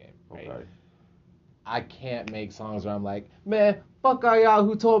the rap game, right? Okay. I can't make songs where I'm like, man, fuck all y'all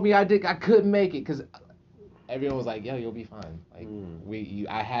who told me I couldn't make it, cause everyone was like, yo, you'll be fine. Like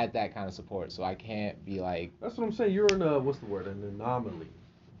I had that kind of support, so I can't be like. That's what I'm saying. You're in what's the word? An anomaly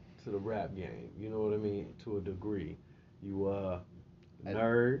to the rap game, you know what I mean, to a degree. You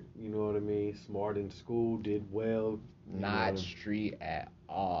nerd, you know what I mean, smart in school, did well. Not street at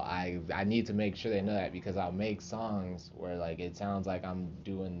all. I need to make sure they know that, because I'll make songs where like it sounds like I'm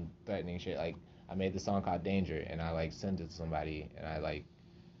doing threatening shit. Like I made this song called Danger, and I like sent it to somebody, and I like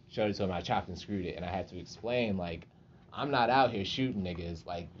showed it to him. I chopped and screwed it, and I had to explain like I'm not out here shooting niggas.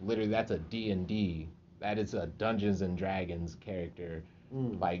 Like literally, that's a D&D. That is a Dungeons and Dragons character.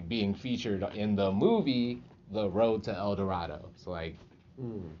 Like being featured in the movie The Road to El Dorado. So like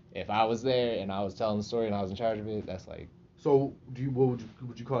if I was there and I was telling the story and I was in charge of it, that's like. So what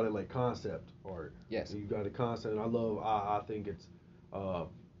would you call it, like concept art? Yes. You got a concept, and I think it's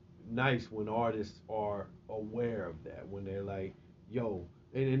nice when artists are aware of that, when they're like, yo,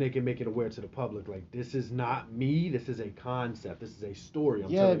 and they can make it aware to the public, like, this is not me, this is a concept, this is a story. I'm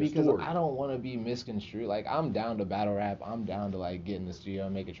telling a story. Because I don't want to be misconstrued. Like, I'm down to battle rap, I'm down to, like, get in the studio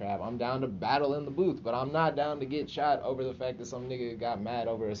and make a trap, I'm down to battle in the booth, but I'm not down to get shot over the fact that some nigga got mad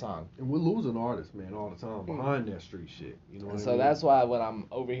over a song. And we're losing artists, man, all the time behind that street shit, you know what I mean? So that's why when I'm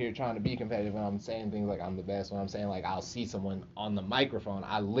over here trying to be competitive, when I'm saying things like I'm the best, when I'm saying, like, I'll see someone on the microphone,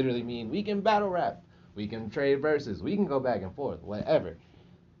 I literally mean we can battle rap, we can trade verses, we can go back and forth, whatever.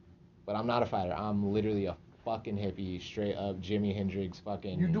 But I'm not a fighter. I'm literally a fucking hippie, straight up Jimi Hendrix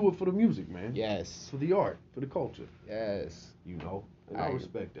fucking. You do it for the music, man. Yes. For the art, for the culture. Yes. You know, and I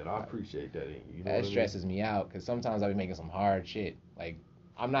respect that. I appreciate that in you. You know that stresses me out, because sometimes I be making some hard shit. Like,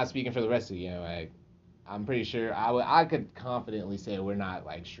 I'm not speaking for the rest of you, know, like, I'm pretty sure I could confidently say we're not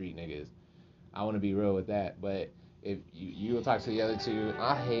like street niggas. I want to be real with that, but if you'll talk to the other two,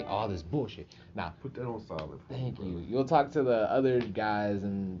 I hate all this bullshit. Now, put that on silent. Thank you. You'll talk to the other guys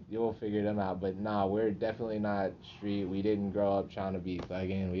and you'll figure them out. But nah, we're definitely not street. We didn't grow up trying to be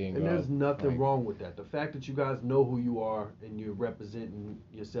thugging. And there's nothing wrong with that. The fact that you guys know who you are and you're representing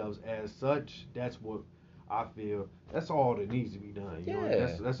yourselves as such, that's what I feel. That's all that needs to be done. You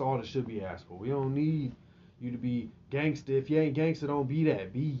know, that's all that should be asked for. We don't need you to be gangster. If you ain't gangster, don't be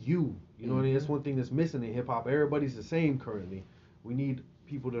that. Be you. You know what I mean? That's one thing that's missing in hip hop. Everybody's the same currently. We need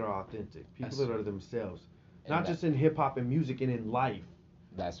people that are authentic, people that are themselves. Not just in hip hop and music, and in life.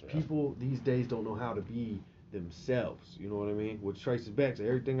 That's right. People these days don't know how to be themselves. You know what I mean? Which traces back to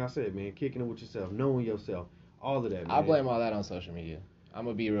everything I said, man. Kicking it with yourself, knowing yourself, all of that, man. I blame all that on social media. I'm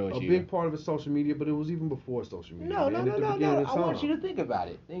gonna be real with you. A big part of it's social media, but it was even before social media. No. I want you to think about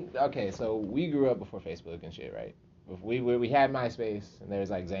it. Okay, so we grew up before Facebook and shit, right? We had MySpace, and there was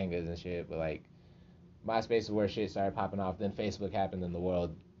like Zangas and shit, but like MySpace is where shit started popping off. Then Facebook happened, and the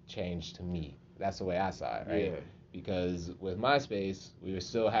world changed to me. That's the way I saw it, right? Yeah. Because with MySpace, we were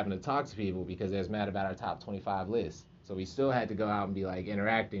still having to talk to people because they was mad about our top 25 list. So we still had to go out and be like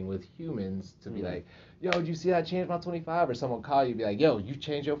interacting with humans to be like, yo, did you see I changed my 25? Or someone call you, be like, yo, you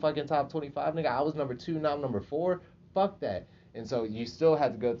changed your fucking top 25, nigga. I was number 2, now I'm number 4. Fuck that. And so you still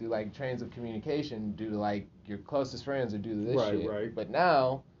had to go through like trains of communication due to like your closest friends or due to this shit. Right. But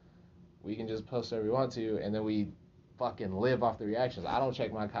now we can just post whatever we want to, and then we fucking live off the reactions. I don't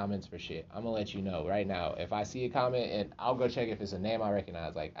check my comments for shit. I'm gonna let you know right now. If I see a comment, and I'll go check if it's a name I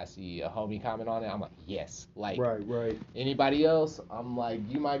recognize. Like I see a homie comment on it, I'm like, yes. Like right. Anybody else, I'm like,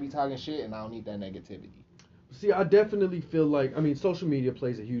 you might be talking shit, and I don't need that negativity. See, I definitely feel like, I mean, social media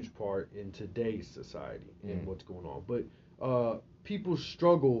plays a huge part in today's society and what's going on. But people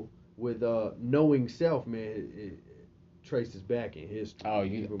struggle with knowing self, man. It traces back in history.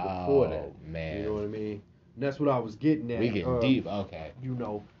 Even before that. Man. You know what I mean? And that's what I was getting at. We getting deep, okay. You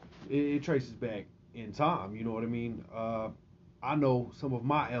know, it traces back in time. You know what I mean? I know some of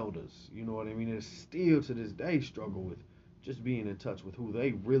my elders, you know what I mean, that still to this day struggle with just being in touch with who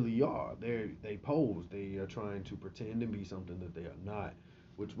they really are. They pose. They are trying to pretend and be something that they are not,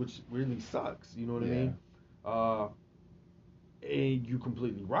 which really sucks. You know what I mean? And you're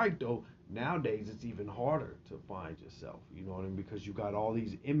completely right though. Nowadays it's even harder to find yourself. You know what I mean? Because you got all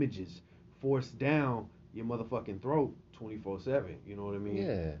these images forced down your motherfucking throat 24/7. You know what I mean?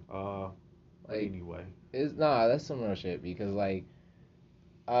 Yeah. But anyway, it's that's some real shit because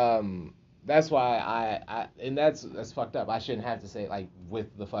that's why and that's fucked up. I shouldn't have to say like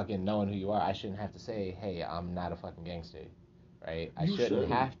with the fucking knowing who you are. I shouldn't have to say, hey, I'm not a fucking gangster. Right? I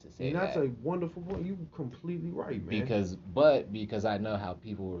shouldn't have to say that. That's a wonderful point. You completely right, man. Because I know how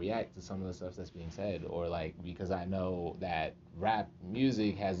people will react to some of the stuff that's being said, or like because I know that rap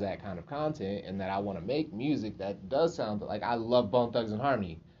music has that kind of content, and that I want to make music that does sound like I love Bone Thugs and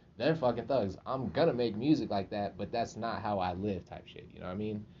Harmony. They're fucking thugs. I'm gonna make music like that, but that's not how I live, type shit. You know what I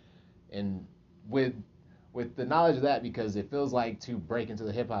mean? And with the knowledge of that, because it feels like to break into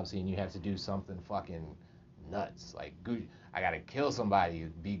the hip hop scene, you have to do something fucking nuts, like I gotta kill somebody,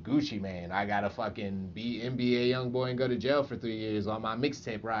 be Gucci Man. I gotta fucking be NBA YoungBoy and go to jail for 3 years while my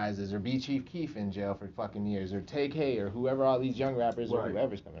mixtape rises, or be Chief Keef in jail for fucking years, or Take Hay, or whoever all these young rappers or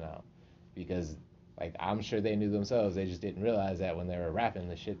whoever's coming out. Because, like, I'm sure they knew themselves. They just didn't realize that when they were rapping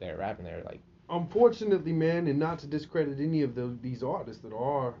the shit they were rapping, they were like. Unfortunately, man, and not to discredit any of these artists that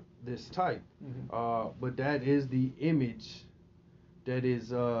are this type, but that is the image. That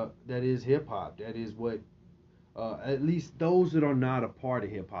is hip hop. That is what. At least those that are not a part of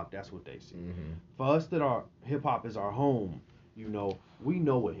hip hop, that's what they see. For us that are hip hop is our home, you know, we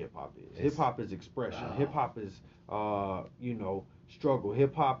know what hip hop is. Hip hop is expression. Hip hop is struggle.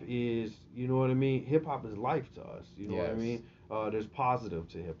 Hip hop is, you know what I mean? Hip hop is life to us. You know what I mean? There's positive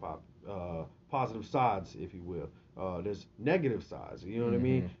to hip hop, positive sides, if you will. There's negative sides. You know what I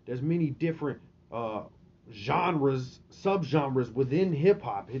mean? There's many different genres, subgenres within hip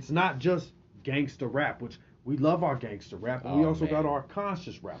hop. It's not just gangster rap, which we love our gangster rap, but we also got our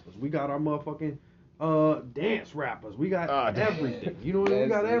conscious rappers. We got our motherfucking dance rappers. We got everything. You know what I mean? We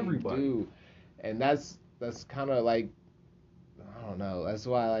got everybody. Do. And that's kind of like, I don't know. That's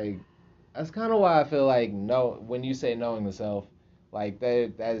kind of why I feel like when you say knowing the self, like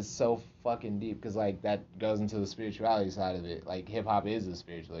that is so fucking deep, because like that goes into the spirituality side of it. Like hip hop is a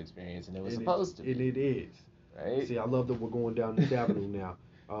spiritual experience, and it was supposed to be. And it is. Right? See, I love that we're going down this avenue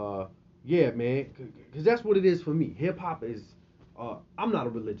now. Yeah, man, because that's what it is for me. Hip hop is. I'm not a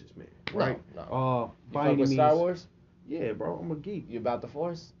religious man, right? No. By any means. Star Wars? Yeah, bro, I'm a geek. You about the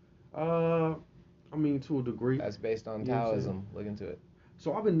Force? I mean, to a degree. That's based on Taoism. Look into it.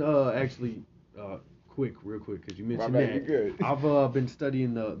 So I've been actually real quick, because you mentioned that. You're good. I've been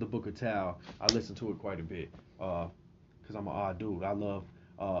studying the Book of Tao. I listen to it quite a bit, because I'm an odd dude. I love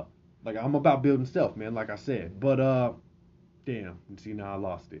like I'm about building self, man. Like I said, but damn, see now I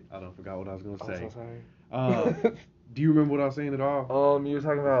lost it. I don't forgot what I was gonna say. I'm so sorry. Do you remember what I was saying at all? You were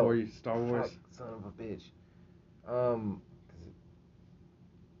talking about Star Wars. Son of a bitch.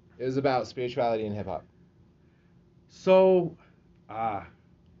 It was about spirituality in hip hop. So,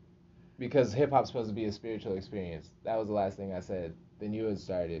 because hip hop's supposed to be a spiritual experience. That was the last thing I said. Then you had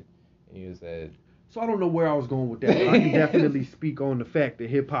started, and you said. So I don't know where I was going with that, but I can definitely speak on the fact that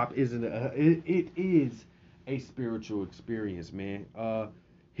hip hop isn't it is a spiritual experience, man.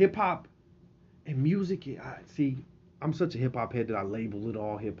 Hip hop and music. I'm such a hip hop head that I label it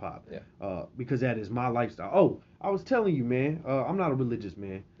all hip hop. Yeah. Because that is my lifestyle. Oh, I was telling you, man. I'm not a religious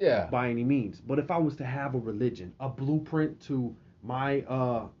man. Yeah. By any means. But if I was to have a religion, a blueprint to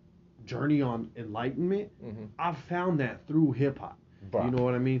my journey on enlightenment, I've found that through hip hop. You know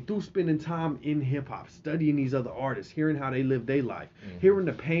what I mean? Through spending time in hip hop, studying these other artists, hearing how they live their life, hearing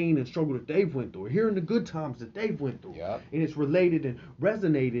the pain and struggle that they've went through, hearing the good times that they've went through. Yep. And it's related and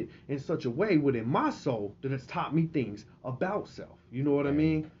resonated in such a way within my soul that it's taught me things about self. You know what I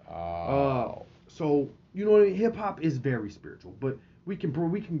mean? So, you know what I mean? Hip hop is very spiritual, but we can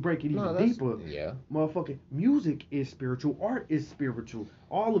break it even deeper. Yeah. Motherfucking music is spiritual. Art is spiritual.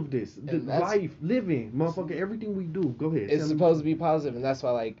 All of this, life, living, motherfucker, everything we do. Go ahead. It's supposed to be positive, and that's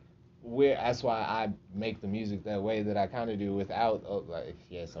why that's why I make the music that way that I kind of do, without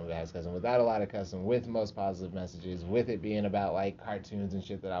some of it has cussing, without a lot of cussing, with most positive messages, with it being about like cartoons and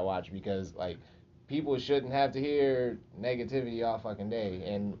shit that I watch, because like people shouldn't have to hear negativity all fucking day,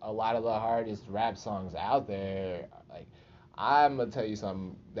 and a lot of the hardest rap songs out there, like. I'm going to tell you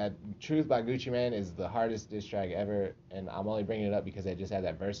something. That Truth by Gucci Mane is the hardest diss track ever, and I'm only bringing it up because they just had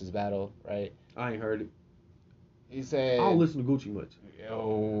that versus battle, right? I ain't heard it. He said... I don't listen to Gucci much.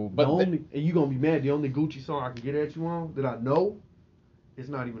 But and you going to be mad, the only Gucci song I can get at you on that I know, it's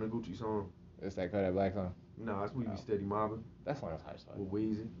not even a Gucci song. It's that Kodak Black song? No, it's We Be Steady Mobbing. That song is hard as fuck. With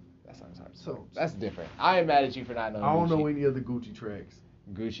Weezy. That song's hard as fuck. That's different. I ain't mad at you for not knowing I don't know any other Gucci tracks.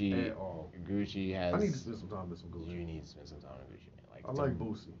 Gucci. At all. Gucci has. I need to spend some time with some Gucci. You need to spend some time with Gucci, man. I like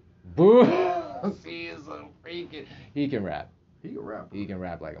Boosie. Boosie is a freaking. He can rap. He can rap. He can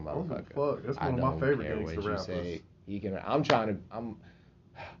rap like a motherfucker. Fuck, that's one of my favorite gangster rappers. Say. He can.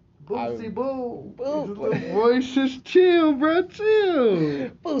 Boosie Boo. Boo. The voice just chill, bro. Chill.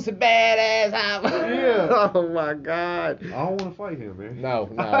 Boosie badass. Yeah. Oh my god. I don't want to fight him, man. No,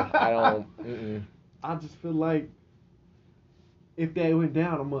 I don't. I just feel like if that went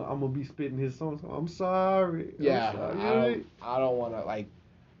down, I'm gonna be spitting his songs. I'm sorry. Yeah. I'm sorry. I don't want to like.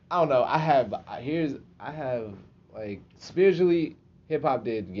 I don't know. I have like spiritually, hip hop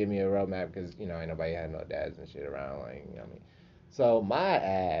did give me a roadmap because ain't nobody had no dads and shit around, like you know what I mean. So my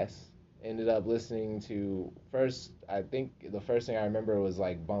ass ended up listening to first. I think the first thing I remember was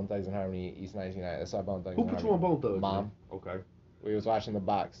like Bone Thugs and Harmony, East 1990. I saw Bone Thugs. Who put you on Bone Thugs? Mom. Man? Okay. We was watching The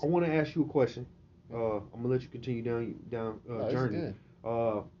Box. I want to ask you a question. I'm gonna let you continue down journey.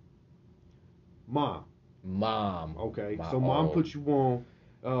 Mom. Okay. So mom put you on.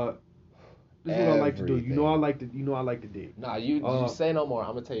 This is what I like to do. I like to dig. Nah, you say no more.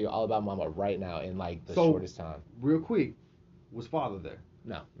 I'm gonna tell you all about Mama right now in like the shortest time. Real quick, was father there?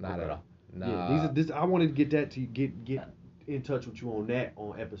 No, not at all. No. Yeah, I wanted to get that to get in touch with you on that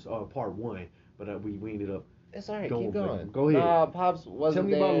on episode part 1, but we ended up. It's alright. Keep going. Go ahead. Nah, Pops wasn't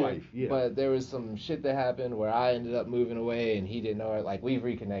there. Tell me about life. Yeah. But there was some shit that happened where I ended up moving away and he didn't know it. Like we've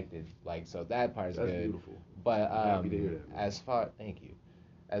reconnected. Like so that part's good. That's beautiful. But happy to hear that. Thank you.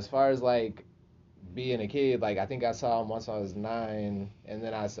 As far as like being a kid, like I think I saw him once I was 9, and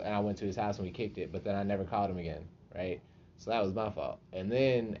then I went to his house and we kicked it, but then I never called him again, right? So that was my fault. And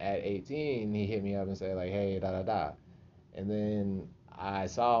then at 18, he hit me up and said like, hey, da da da, and then I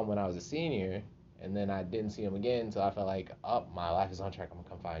saw him when I was a senior, and then I didn't see him again, so I felt like, my life is on track. I'm gonna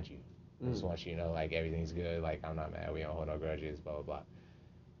come find you. I just want you to know like everything's good. Like I'm not mad. We don't hold no grudges. Blah blah blah.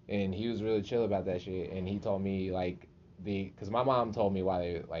 And he was really chill about that shit. And he told me like. Because my mom told me why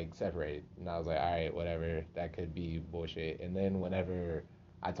they like separated, and I was like, all right, whatever, that could be bullshit. And then whenever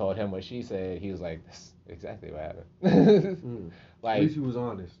I told him what she said, he was like, that's exactly what happened. Like, at least he was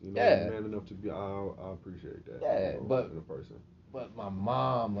honest, yeah, man enough to be. I appreciate that. Yeah, but in a person. But my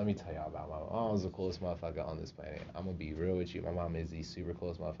mom, let me tell y'all about my mom. My mom's the coolest motherfucker on this planet. I'm gonna be real with you. My mom is the super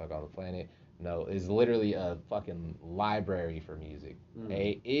coolest motherfucker on the planet. No, it's literally a fucking library for music.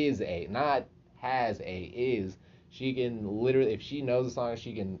 Is. She can literally, if she knows a song,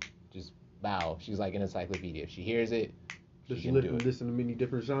 she can just bow. She's like an encyclopedia. If she hears it, she can do it. Listen to many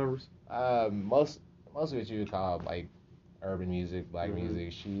different genres? Most of it you would call like urban music, black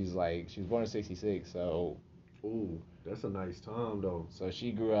music. She was born in '66, so. Ooh, that's a nice time though. So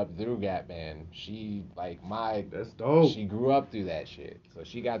she grew up through Gap Band. That's dope. She grew up through that shit. So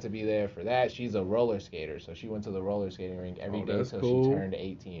she got to be there for that. She's a roller skater. So she went to the roller skating rink every day until she turned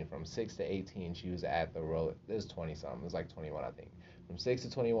 18. From 6 to 18, she was at the roller. It was 20 something. It was like 21, I think. From 6 to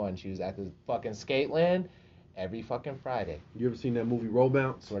 21, she was at the fucking skate land every fucking Friday. You ever seen that movie Roll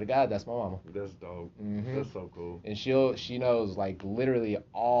Bounce? Swear to God, that's my mama. That's dope. Mm-hmm. That's so cool. And she knows like literally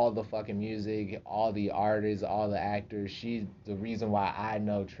all the fucking music, all the artists, all the actors. She's the reason why I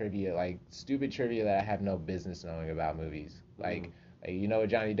know trivia, like stupid trivia that I have no business knowing about movies. Like you know what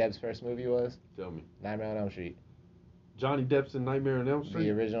Johnny Depp's first movie was? Tell me. Nightmare on Elm Street. Johnny Depp's in Nightmare on Elm Street?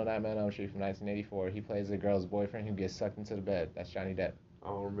 The original Nightmare on Elm Street from 1984. He plays a girl's boyfriend who gets sucked into the bed. That's Johnny Depp. I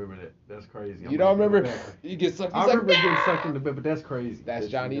don't remember that. That's crazy. You don't remember? You get sucked. I remember getting sucked in the bed, but that's crazy. That's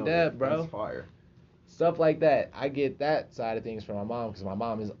Johnny Depp, bro. That's fire. Stuff like that. I get that side of things from my mom because my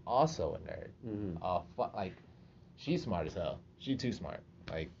mom is also a nerd. Like, she's smart as hell. She too smart.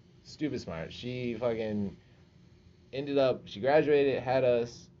 Like, stupid smart. She fucking she graduated, had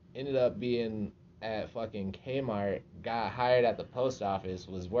us, ended up being at fucking Kmart, got hired at the post office,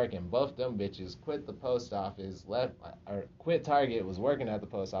 was working. Both them bitches quit the post office, quit Target, was working at the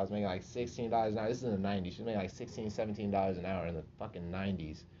post office, making like $16 an hour. This is in the 90s. She made like $16, $17 an hour in the fucking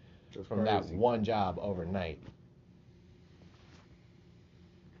 90s from that one job overnight.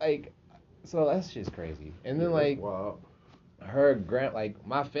 Like, so that's just crazy. And then like, my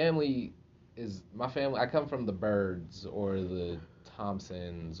family, I come from the Birds or the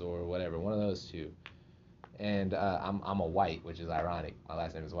Thompsons or whatever, one of those two. And I'm a White, which is ironic. My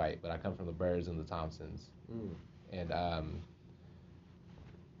last name is White, but I come from the Birds and the Thompsons. And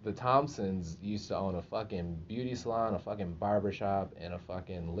the Thompsons used to own a fucking beauty salon, a fucking barbershop, and a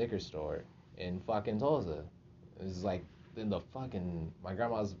fucking liquor store in fucking Tulsa. It was like my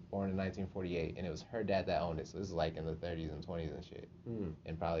grandma was born in 1948, and it was her dad that owned it. So this is like in the 30s and 20s and shit,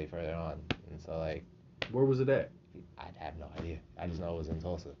 and probably further on. And so like, where was it at? I'd have no idea. I just know it was in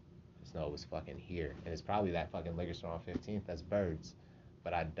Tulsa. I just know it was fucking here, and it's probably that fucking liquor store on 15th. That's Birds.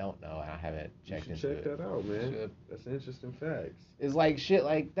 but I don't know, and I haven't checked You into should check it. that out, man. Should. That's interesting facts. It's like shit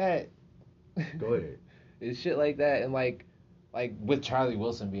like that. Go ahead. It's shit like that, and like with Charlie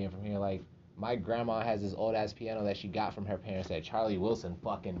Wilson being from here, like my grandma has this old ass piano that she got from her parents that Charlie Wilson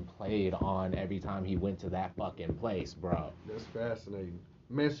fucking played on every time he went to that fucking place, bro. That's fascinating,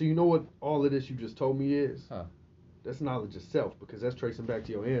 man. So you know what all of this you just told me is? Huh. That's knowledge of self, because that's tracing back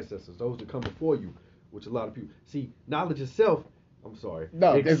to your ancestors, those that come before you, which a lot of people see. Knowledge of self. I'm sorry.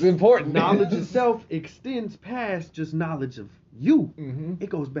 No, it's important. Knowledge of self extends past just knowledge of you. Mm-hmm. It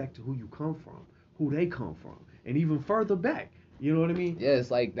goes back to who you come from, who they come from, and even further back. You know what I mean? Yeah, it's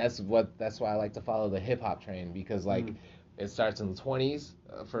like that's why I like to follow the hip hop train, because like it starts in the 20s.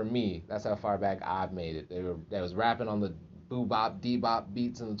 For me, that's how far back I've made it. They was rapping on the boo bop, dee bop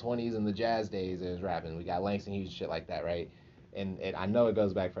beats in the 20s and the jazz days. They was rapping. We got Langston Hughes, shit like that, right? And I know it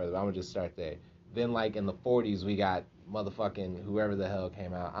goes back further, but I'm gonna just start there. Then like in the 40s, we got motherfucking whoever the hell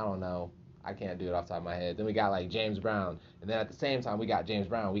came out. I don't know. I can't do it off the top of my head. Then we got like James Brown. And then at the same time we got James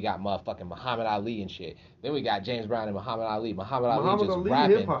Brown, we got motherfucking Muhammad Ali and shit. Then we got James Brown and Muhammad Ali. Muhammad Ali just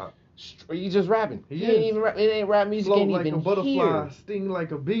rapping. Hip-hop. He's just rapping. He ain't is. even rap. It ain't rap music. Float Ain't like even a butterfly, hear. sting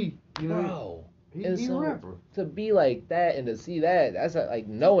like a bee. You know? Bro. He's And a so, rapper. to be like that and to see that, that's like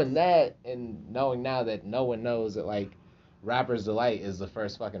knowing that and knowing now that no one knows that like Rapper's Delight is the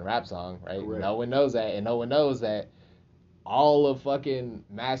first fucking rap song, right? Correct. No one knows that, and no one knows that all of fucking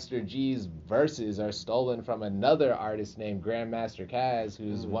Master G's verses are stolen from another artist named Grandmaster Caz,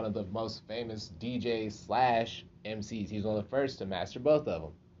 who's one of the most famous DJs / MCs. He's one of the first to master both of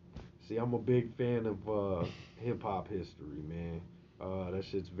them. See, I'm a big fan of hip-hop history, man. That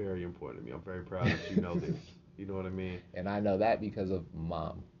shit's very important to me. I'm very proud that you know this. You know what I mean? And I know that because of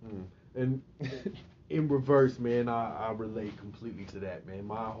Mom. And in reverse, man, I relate completely to that, man.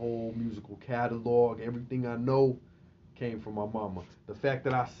 My whole musical catalog, everything I know came from my mama. The fact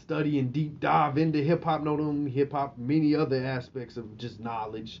that I study and deep dive into hip-hop, not only hip-hop, many other aspects of just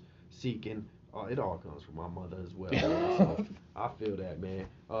knowledge seeking, it all comes from my mother as well. So I feel that, man.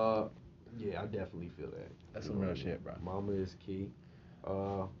 Yeah, I definitely feel that. That's some real shit, bro. Mama is key.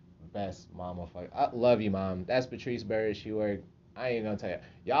 Best mama fuck. I love you, Mom. That's Patrice Bird. She worked. I ain't gonna tell you.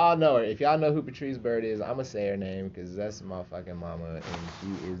 Y'all know her. If y'all know who Patrice Bird is, I'ma say her name because that's my fucking mama and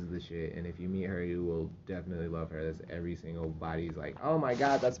she is the shit. And if you meet her, you will definitely love her. That's every single body's like, oh my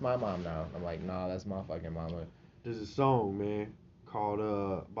god, that's my mom now. I'm like, nah, that's my fucking mama. There's a song, man,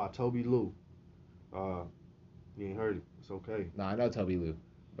 called by Toby Lou. You ain't heard it. It's okay. No, I know Toby Lou,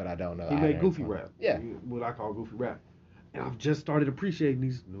 but I don't know. He made goofy rap. Yeah. What I call goofy rap. And I've just started appreciating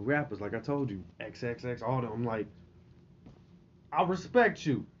these new rappers, like I told you. XXX, all them. I'm like, I respect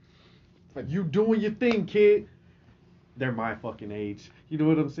you. Like, you doing your thing, kid. They're my fucking age. You know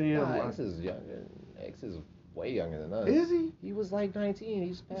what I'm saying? Nah, X is younger. X is way younger than us. Is he? He was like 19.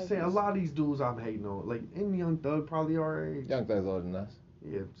 He's I'm saying a lot of these dudes I'm hating on, like, any Young Thug probably our age. Young Thug's older than us.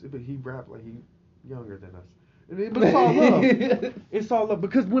 Yeah, but he rap like he younger than us. But it's all love. It's all love.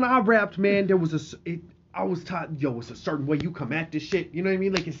 Because when I rapped, man, there was I was taught, it's a certain way you come at this shit. You know what I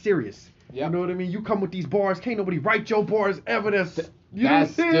mean? Like, it's serious. Yep. You know what I mean? You come with these bars, can't nobody write your bars ever. You know what I'm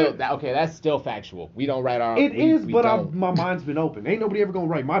That's saying? still that's still factual. We don't write our. It is, we but don't. my mind's been open. Ain't nobody ever gonna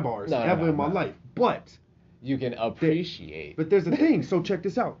write my bars ever in my life. But you can appreciate. But there's a thing. So check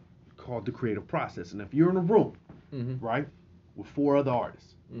this out, called the creative process. And if you're in a room, right, with 4 other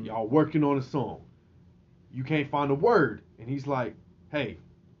artists, y'all working on a song, you can't find a word, and he's like, "Hey,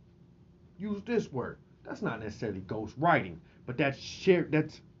 use this word." That's not necessarily ghost writing, but that's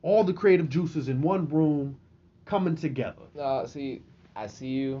all the creative juices in one room coming together. See, I see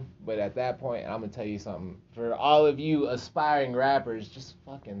you, but at that point, and I'm gonna tell you something. For all of you aspiring rappers, just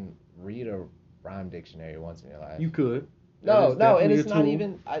fucking read a rhyme dictionary once in your life. You could. No, and it's not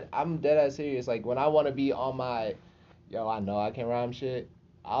even. I'm dead ass serious. Like when I want to be on my, I know I can rhyme shit.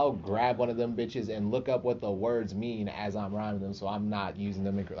 I'll grab one of them bitches and look up what the words mean as I'm rhyming them, so I'm not using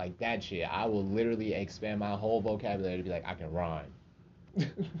them like that shit. I will literally expand my whole vocabulary to be like, I can rhyme.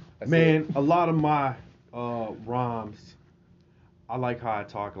 Man, a lot of my rhymes, I like how I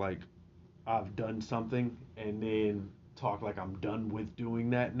talk like I've done something and then talk like I'm done with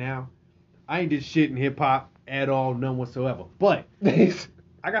doing that now. I ain't did shit in hip hop at all, none whatsoever. But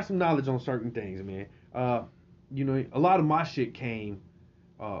I got some knowledge on certain things, man. A lot of my shit came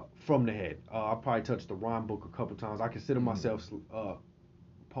from the head. I probably touched the rhyme book a couple times. I consider myself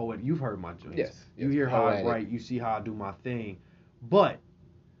poet. You've heard my joints. Yes. You hear how I write. You see how I do my thing. But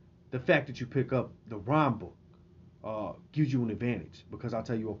the fact that you pick up the rhyme book gives you an advantage, because I'll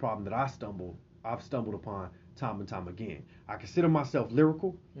tell you a problem that I've stumbled upon time and time again. I consider myself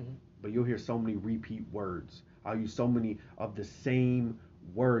lyrical, but you'll hear so many repeat words. I'll use so many of the same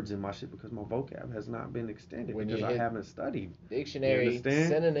words in my shit because my vocab has not been extended When because you I hit haven't studied. Dictionary, understand?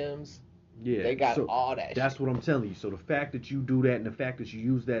 synonyms, Yeah, they got so all that that's shit. what I'm telling you. So the fact that you do that and the fact that you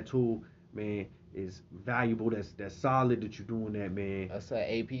use that tool, man, is valuable. That's solid that you're doing that, man. That's an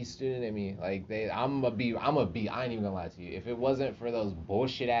AP student in me. Like I'm gonna be. I ain't even gonna lie to you. If it wasn't for those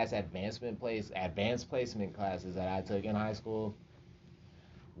bullshit ass advanced placement classes that I took in high school,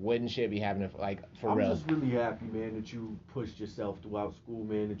 wouldn't shit be happening for I'm real. just really happy, man, that you pushed yourself throughout school,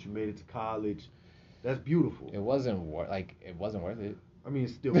 man, that you made it to college. That's beautiful. It wasn't worth it. I mean,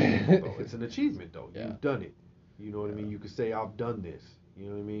 it's still beautiful, though. It's an achievement, though. Yeah. You've done it. You know what I mean? You could say, I've done this. You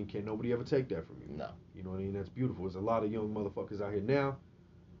know what I mean? Can't nobody ever take that from you. No. You know what I mean? That's beautiful. There's a lot of young motherfuckers out here now,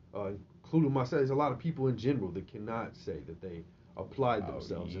 including myself. There's a lot of people in general that cannot say that they applied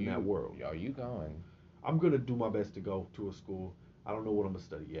themselves in that world. Are you going? I'm going to do my best to go to a school. I don't know what I'm going to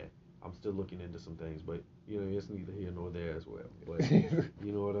study yet. I'm still looking into some things, but, you know, it's neither here nor there as well. But,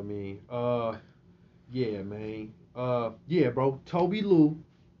 you know what I mean? Yeah, man. Yeah, bro. Toby Lou.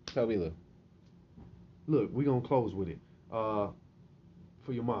 Look, we going to close with it.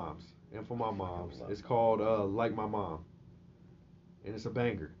 For your moms and for my moms. It's called Like My Mom. And it's a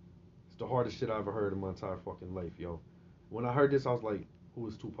banger. It's the hardest shit I ever heard in my entire fucking life, yo. When I heard this, I was like, who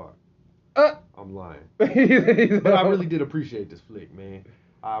is Tupac? I'm lying. But I really did appreciate this flick, man.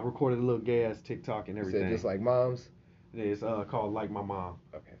 I recorded a little gay ass TikTok and everything. You said just like moms? It's called Like My Mom.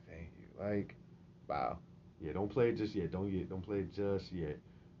 Okay, thank you. Like, wow. Yeah, don't play it just yet. Don't play it just yet.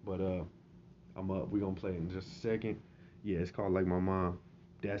 But we're gonna play it in just a second. Yeah, it's called Like My Mom.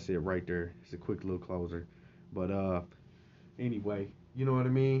 That's it right there. It's a quick little closer. But anyway, you know what I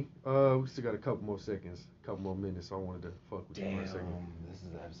mean? We still got a couple more seconds, a couple more minutes, so I wanted to fuck with you for a second. This is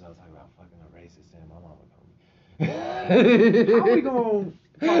the episode talking about fucking a racist and my mama called me. How we gonna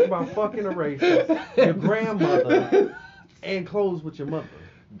talk about fucking a racist, your grandmother, and close with your mother?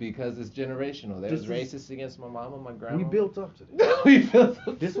 Because it's generational. There was racist against my mama, my grandma. We built up to this.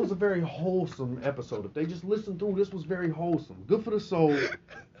 This was a very wholesome episode. If they just listened through, this was very wholesome. Good for the soul.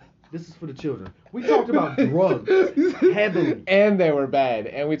 This is for the children. We talked about drugs heavily. And they were bad.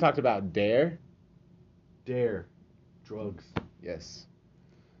 And we talked about dare. Drugs. Yes.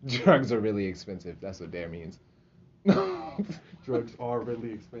 Drugs are really expensive. That's what dare means. Drugs are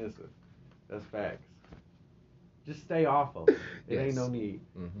really expensive. That's facts. Just stay off of it. It ain't no need.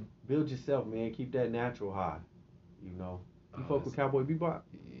 Mm-hmm. Build yourself, man. Keep that natural high. You know. You fuck with Cowboy Bebop?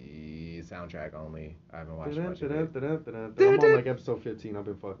 Soundtrack only. I haven't watched much of I'm it. on like episode 15. I've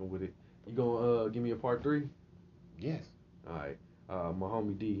been fucking with it. You gonna give me a part 3? Yes. All right. My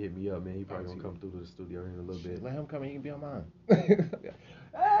homie D hit me up, man. He probably gonna come through to the studio here in a little bit. Let him come and he can be on mine.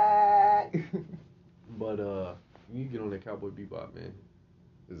 But you get on that Cowboy Bebop, man.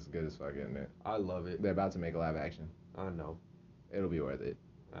 This is good as fuck, isn't it? I love it. They're about to make a live action. I know. It'll be worth it.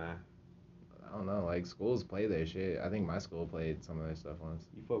 I don't know. Like, schools play their shit. I think my school played some of their stuff once.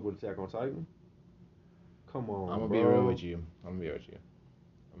 You fuck with Attack on Titan? Come on, I'm gonna be real with you.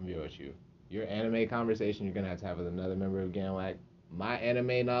 Your anime conversation you're gonna have to have with another member of Ganlack. My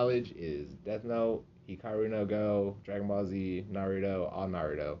anime knowledge is Death Note, Hikaru no Go, Dragon Ball Z, Naruto, all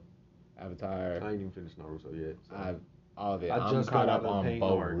Naruto, Avatar. I ain't even finished Naruto yet. So. All of it. I'm caught up on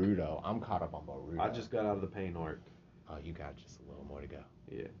Boruto. I'm caught up on Boruto. I just got out of the pain arc. Oh, you got just a little more to go.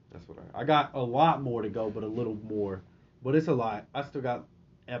 Yeah, that's what I got a lot more to go, but a little more. But it's a lot. I still got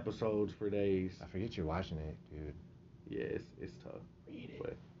episodes for days. I forget you're watching it, dude. Yeah, it's tough. Read it.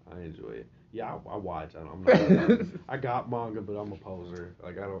 But I enjoy it. Yeah, I watch. I'm not. I got manga, but I'm a poser.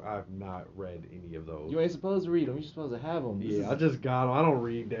 Like I've not read any of those. You ain't supposed to read them. You're supposed to have them. I just got them. I don't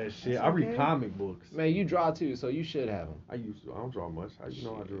read that shit. I read comic books. Man, you draw too, so you should have them. I used to. I don't draw much. How you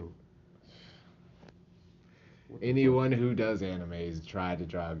know I drew? Anyone who does animes tried to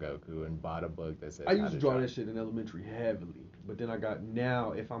draw Goku and bought a book that says. I used to draw that shit in elementary heavily, but then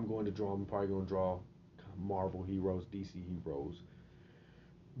now if I'm going to draw, I'm probably going to draw Marvel heroes, DC heroes.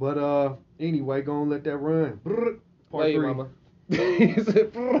 But anyway, go and let that run. Part 3. Mama.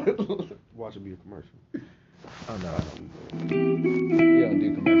 Watch it be a commercial. Oh no, I don't. We don't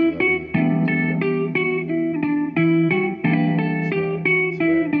do commercials over here.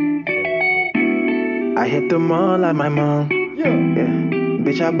 I hit the mall like my mom. Yeah.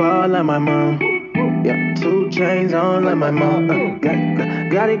 Bitch, I ball like my mom. Yeah. 2 chains on like my mom.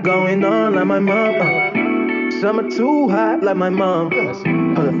 Got it going on like my mom. Summer too hot like my mom.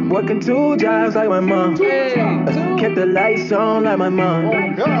 Working 2 jobs like my mom. Kept the lights on like my mom.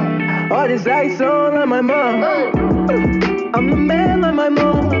 All this ice on like my mom. I'm the man like my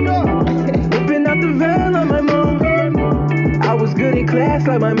mom. Whipping out the van like my mom. I was good in class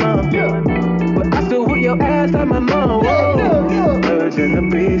like my mom. But I still whip your ass like my mom. Birds in the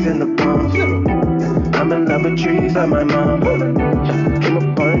up with trees like my mom. Came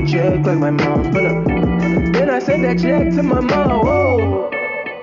up on a check like my mom. Then I sent that check to my mom. Whoa.